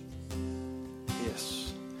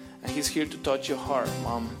 Yes. And He's here to touch your heart,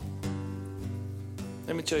 Mom.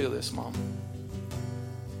 Let me tell you this, Mom.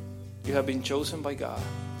 You have been chosen by God.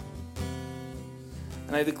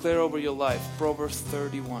 And I declare over your life, Proverbs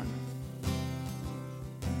 31.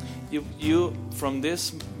 You, from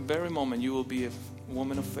this very moment, you will be a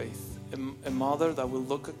woman of faith. A mother that will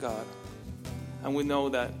look at God. And we know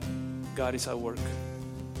that God is at work.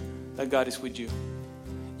 That God is with you.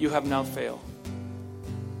 You have not failed.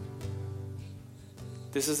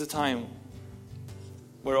 This is the time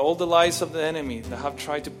where all the lies of the enemy that have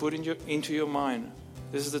tried to put into your mind,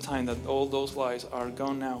 this is the time that all those lies are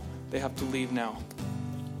gone now. They have to leave now.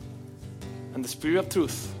 And the Spirit of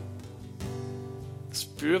truth,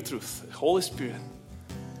 the Holy Spirit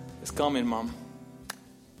is coming, Mom,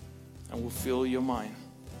 and will fill your mind.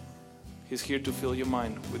 He's here to fill your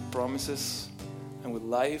mind with promises and with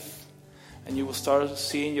life. And you will start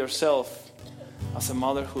seeing yourself as a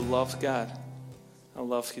mother who loves God and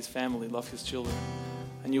loves His family, loves His children.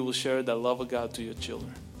 And you will share that love of God to your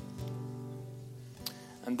children.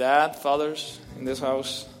 And Dad, fathers in this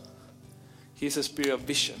house, He's a spirit of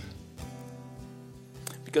vision.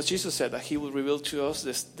 Because Jesus said that He will reveal to us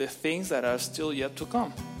the things that are still yet to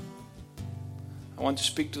come. I want to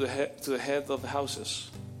speak to the head of the houses.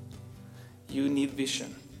 You need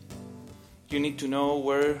vision. You need to know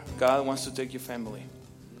where God wants to take your family.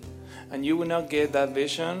 And you will not get that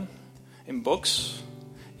vision in books.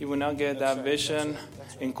 You will not get that vision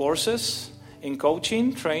in courses, in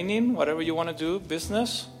coaching, training, whatever you want to do,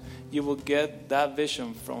 business. You will get that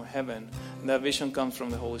vision from heaven. And that vision comes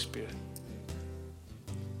from the Holy Spirit.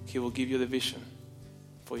 He will give you the vision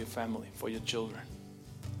for your family, for your children.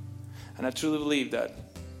 And I truly believe that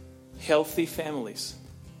healthy families,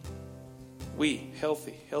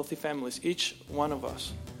 healthy families, each one of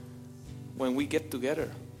us, when we get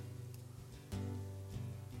together,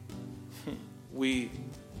 we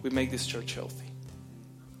make this church healthy.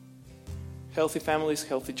 Healthy families,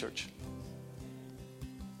 healthy church.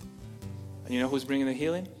 And you know who's bringing the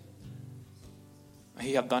healing?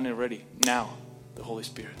 He have done it already. Now, the Holy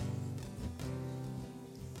Spirit.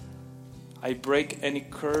 I break any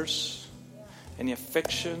curse, any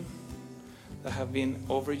affection that have been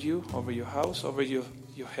over you, over your house, over your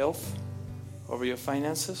health, over your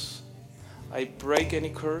finances. I break any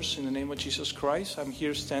curse in the name of Jesus Christ. I'm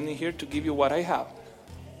here, standing here to give you what I have.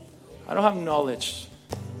 I don't have knowledge.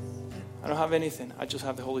 I don't have anything. I just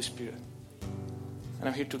have the Holy Spirit. And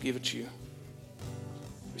I'm here to give it to you.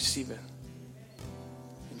 Receive it.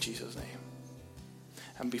 In Jesus' name.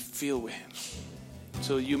 And be filled with Him.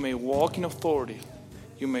 So you may walk in authority.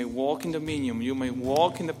 You may walk in dominion. You may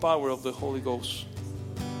walk in the power of the Holy Ghost.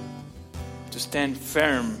 To stand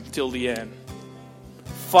firm till the end.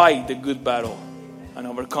 fight the good battle and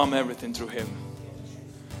overcome everything through Him.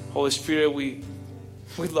 Holy Spirit, we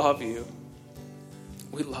love you.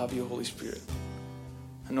 We love you, Holy Spirit.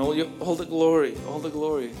 And all the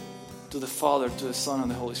glory to the Father, to the Son, and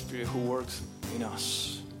the Holy Spirit who works in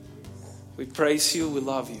us. We praise you. We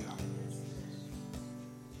love you.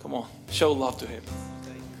 Come on, show love to Him.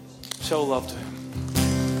 Show love to Him.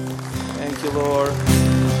 Thank you, Lord.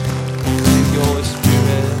 Thank you, Holy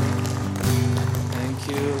Spirit. Thank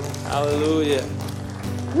you. Hallelujah.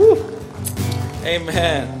 Woo.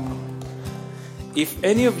 Amen. If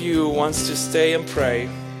any of you wants to stay and pray,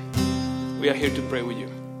 we are here to pray with you.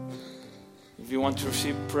 If you want to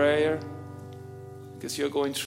receive prayer, because you're going through